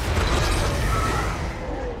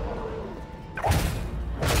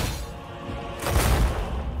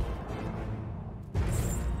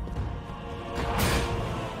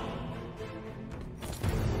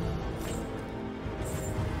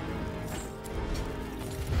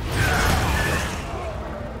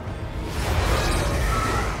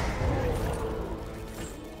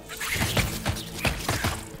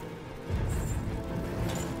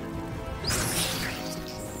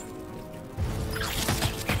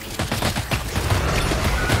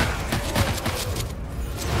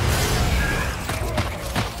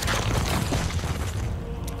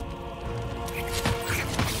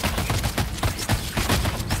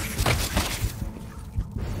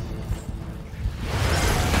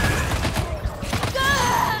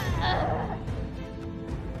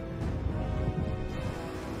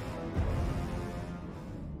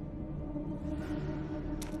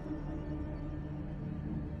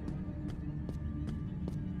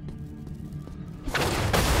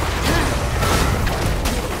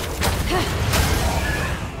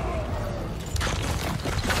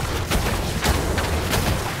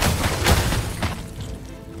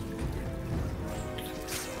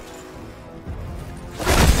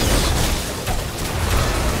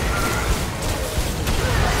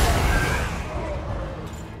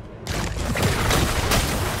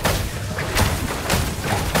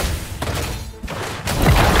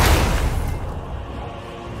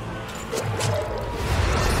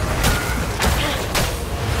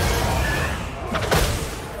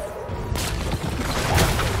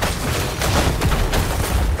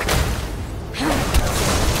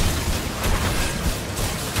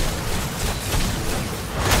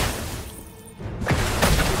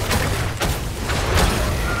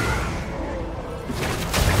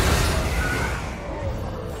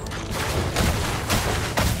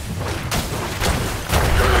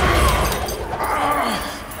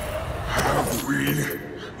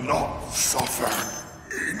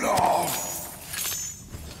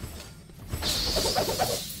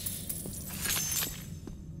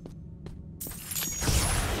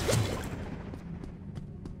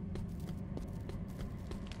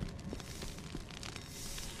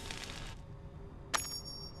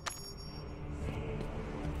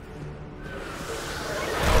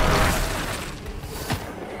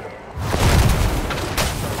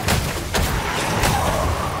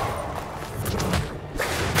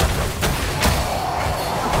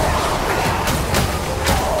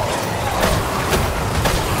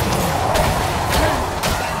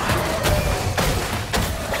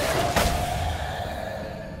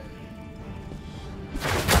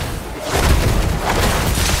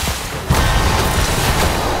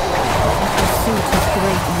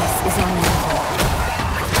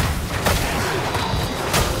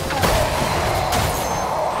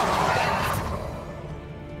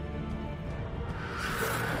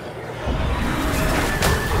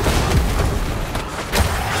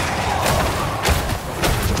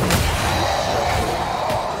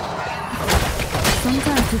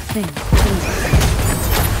 to think.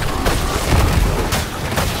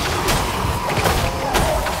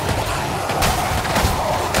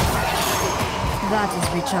 That is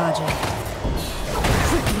recharging.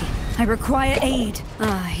 Quickly, I require aid.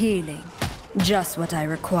 Ah, healing. Just what I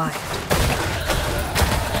required.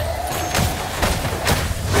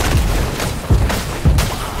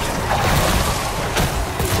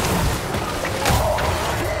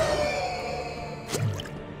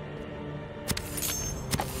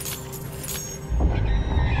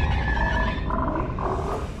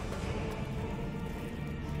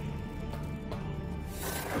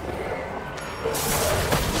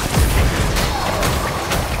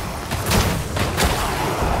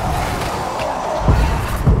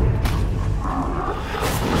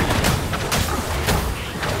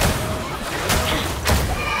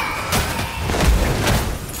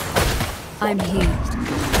 I'm healed.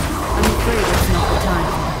 I'm afraid it's not the time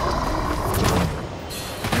for that.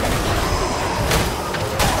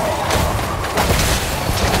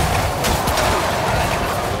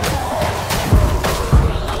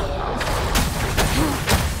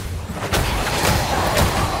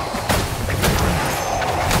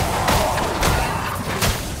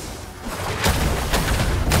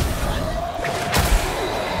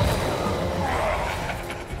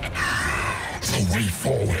 The way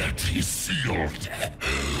forward is sealed.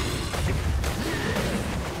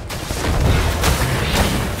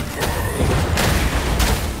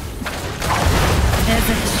 There's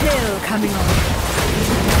a chill coming on.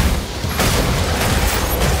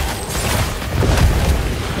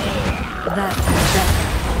 That is better.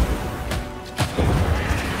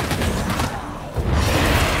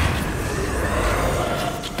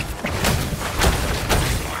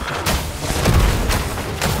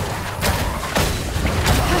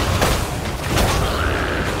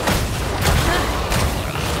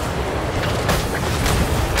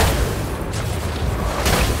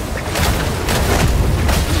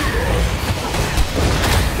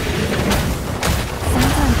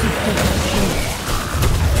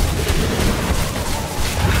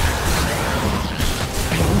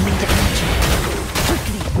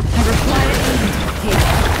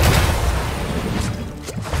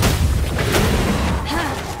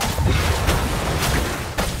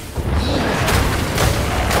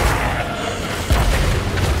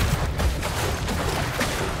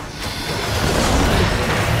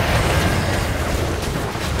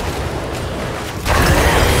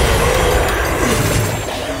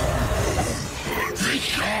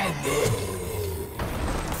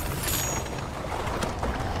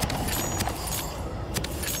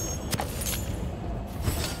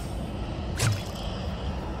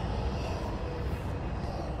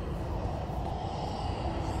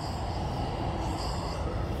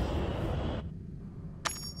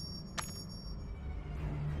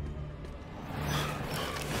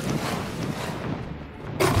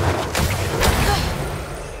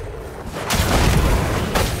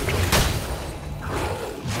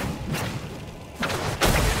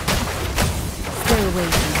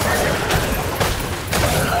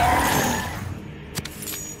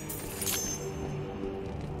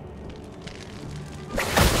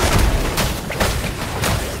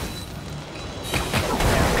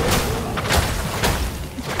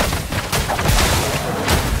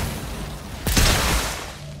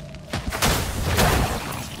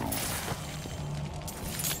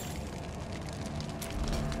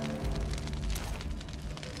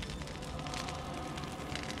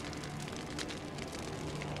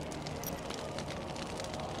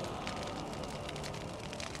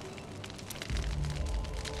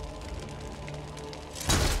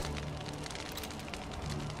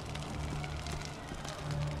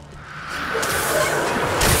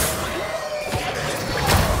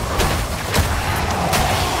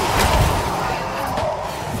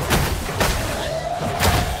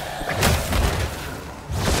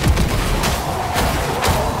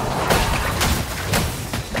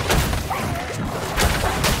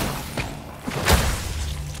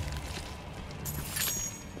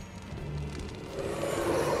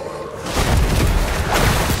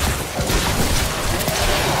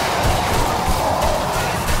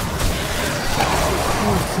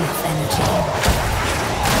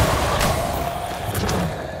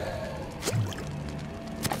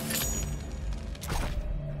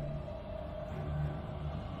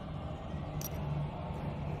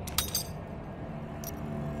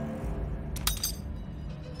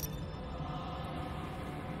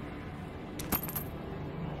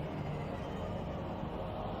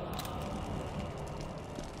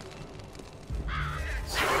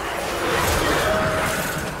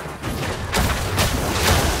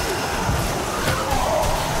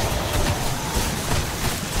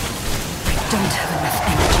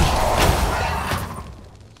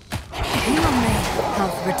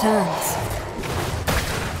 Returns.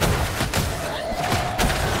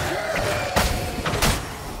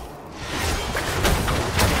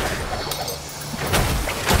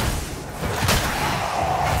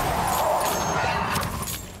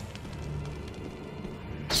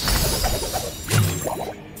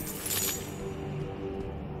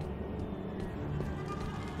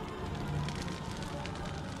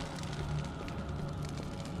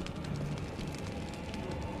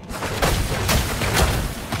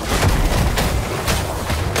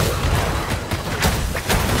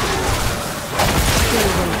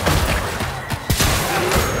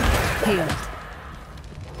 Healed.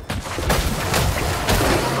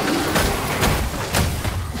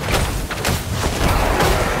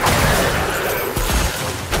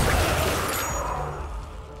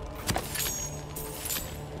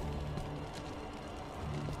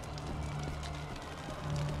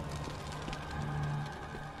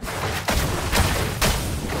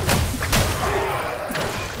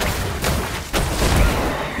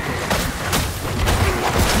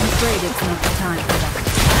 It's not the time for that.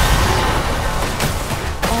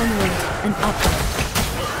 Onward and upward.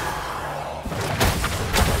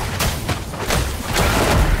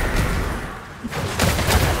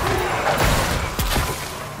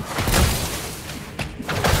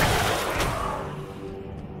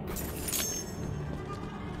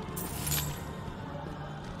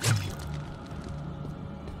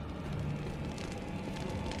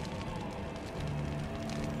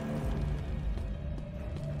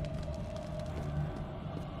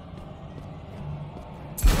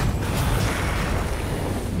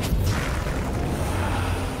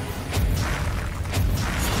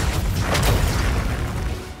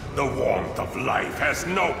 The warmth of life has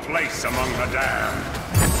no place among the damned.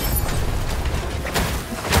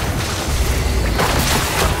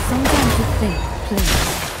 Sometimes you think, please.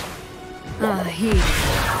 Ah, here.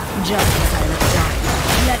 Just as I look down.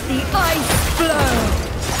 Let the ice flow!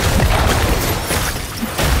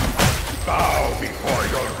 Bow before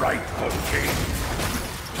your rightful king.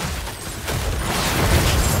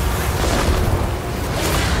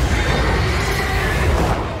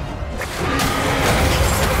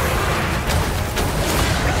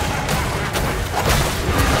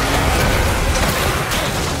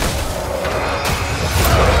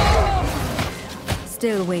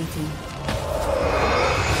 Still waiting.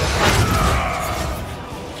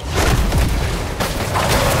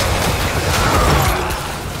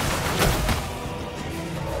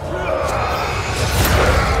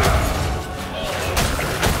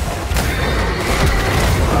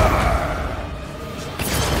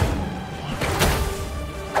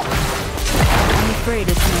 I'm afraid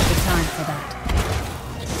it's not the time for that.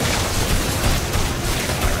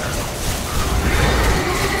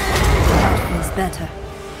 Better.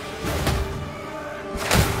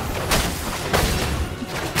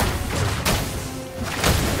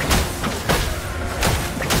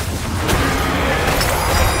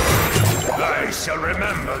 I shall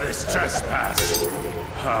remember this trespass.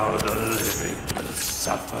 How the living will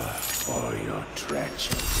suffer for your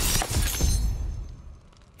treachery.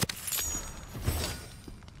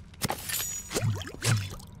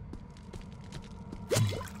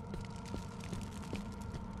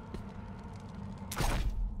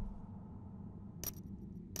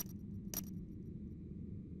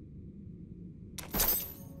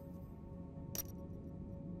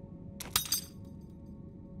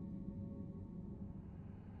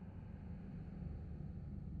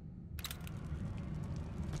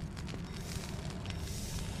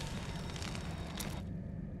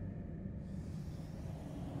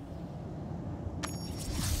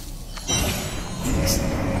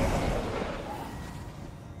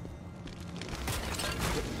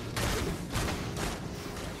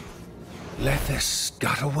 Lethis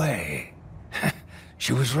got away.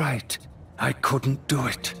 She was right. I couldn't do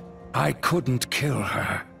it. I couldn't kill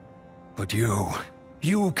her. But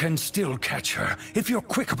you can still catch her, if you're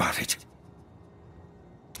quick about it.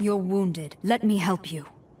 You're wounded. Let me help you.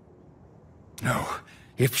 No.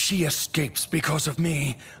 If she escapes because of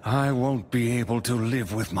me, I won't be able to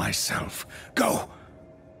live with myself. Go!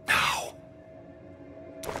 Now!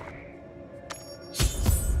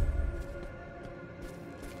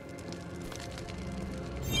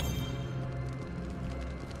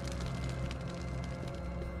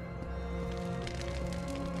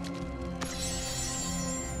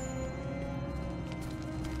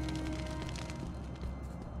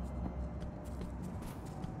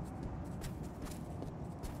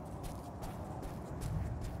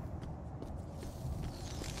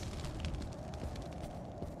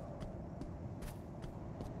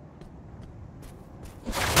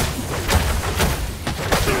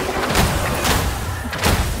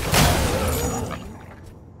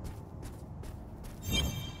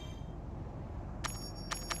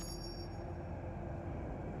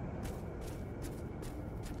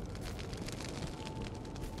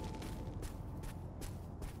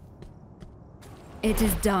 It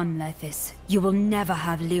is done, Lethis. You will never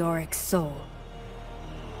have Leoric's soul.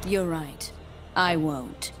 You're right. I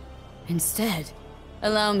won't. Instead,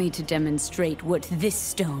 allow me to demonstrate what this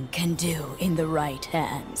stone can do in the right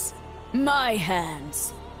hands. My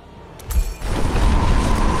hands!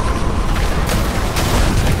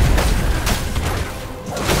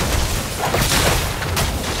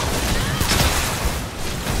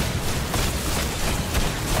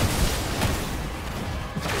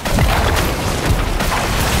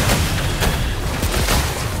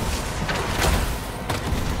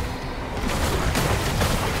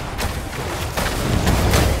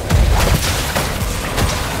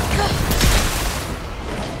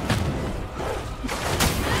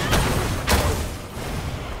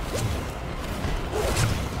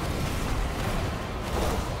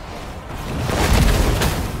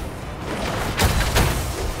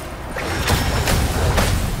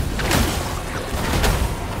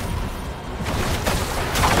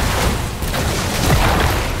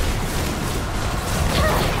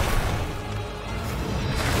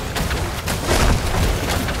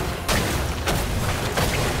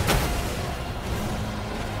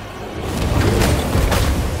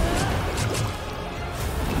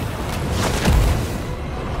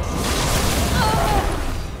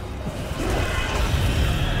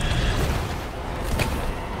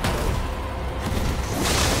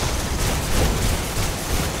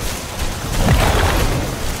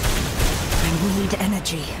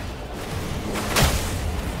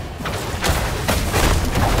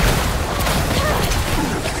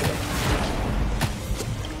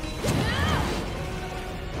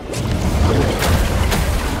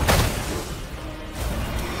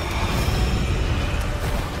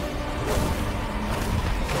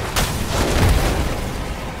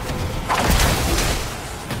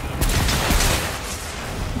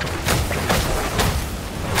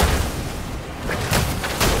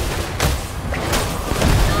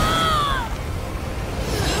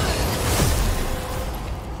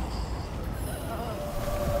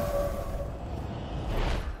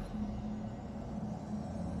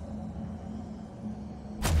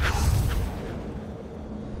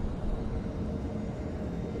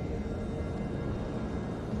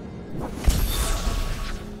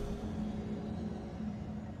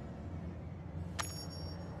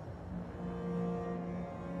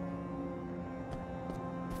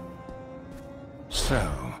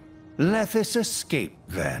 So, Lethis escaped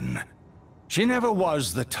then. She never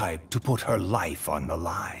was the type to put her life on the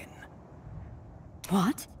line.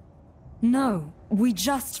 What? No, we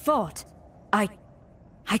just fought. I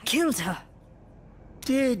killed her.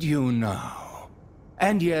 Did you know?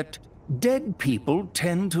 And yet, dead people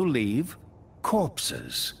tend to leave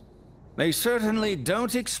corpses. They certainly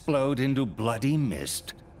don't explode into bloody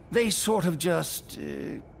mist. They sort of just,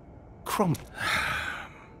 crumble.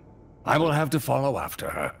 I will have to follow after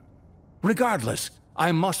her. Regardless,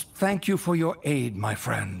 I must thank you for your aid, my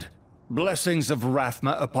friend. Blessings of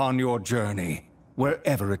Rathma upon your journey,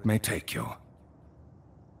 wherever it may take you.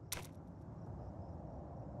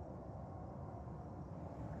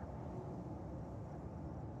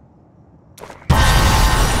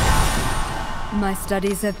 My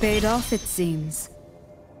studies have paid off, it seems.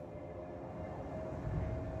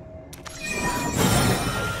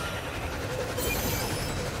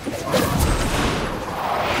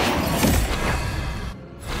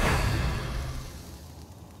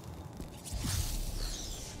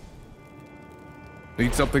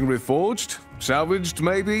 Need something reforged? Salvaged,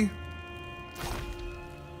 maybe?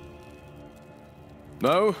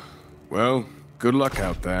 No? Well, good luck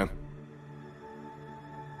out there.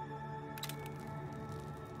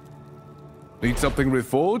 Need something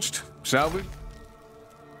reforged? Salvaged?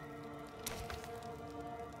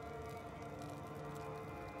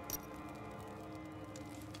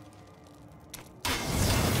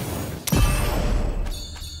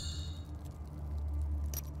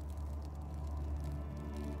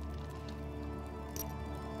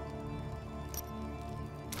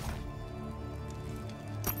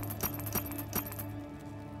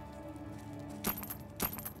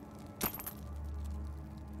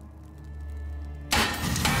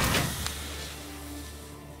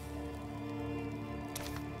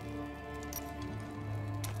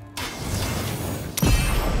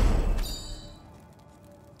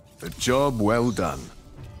 Job well done.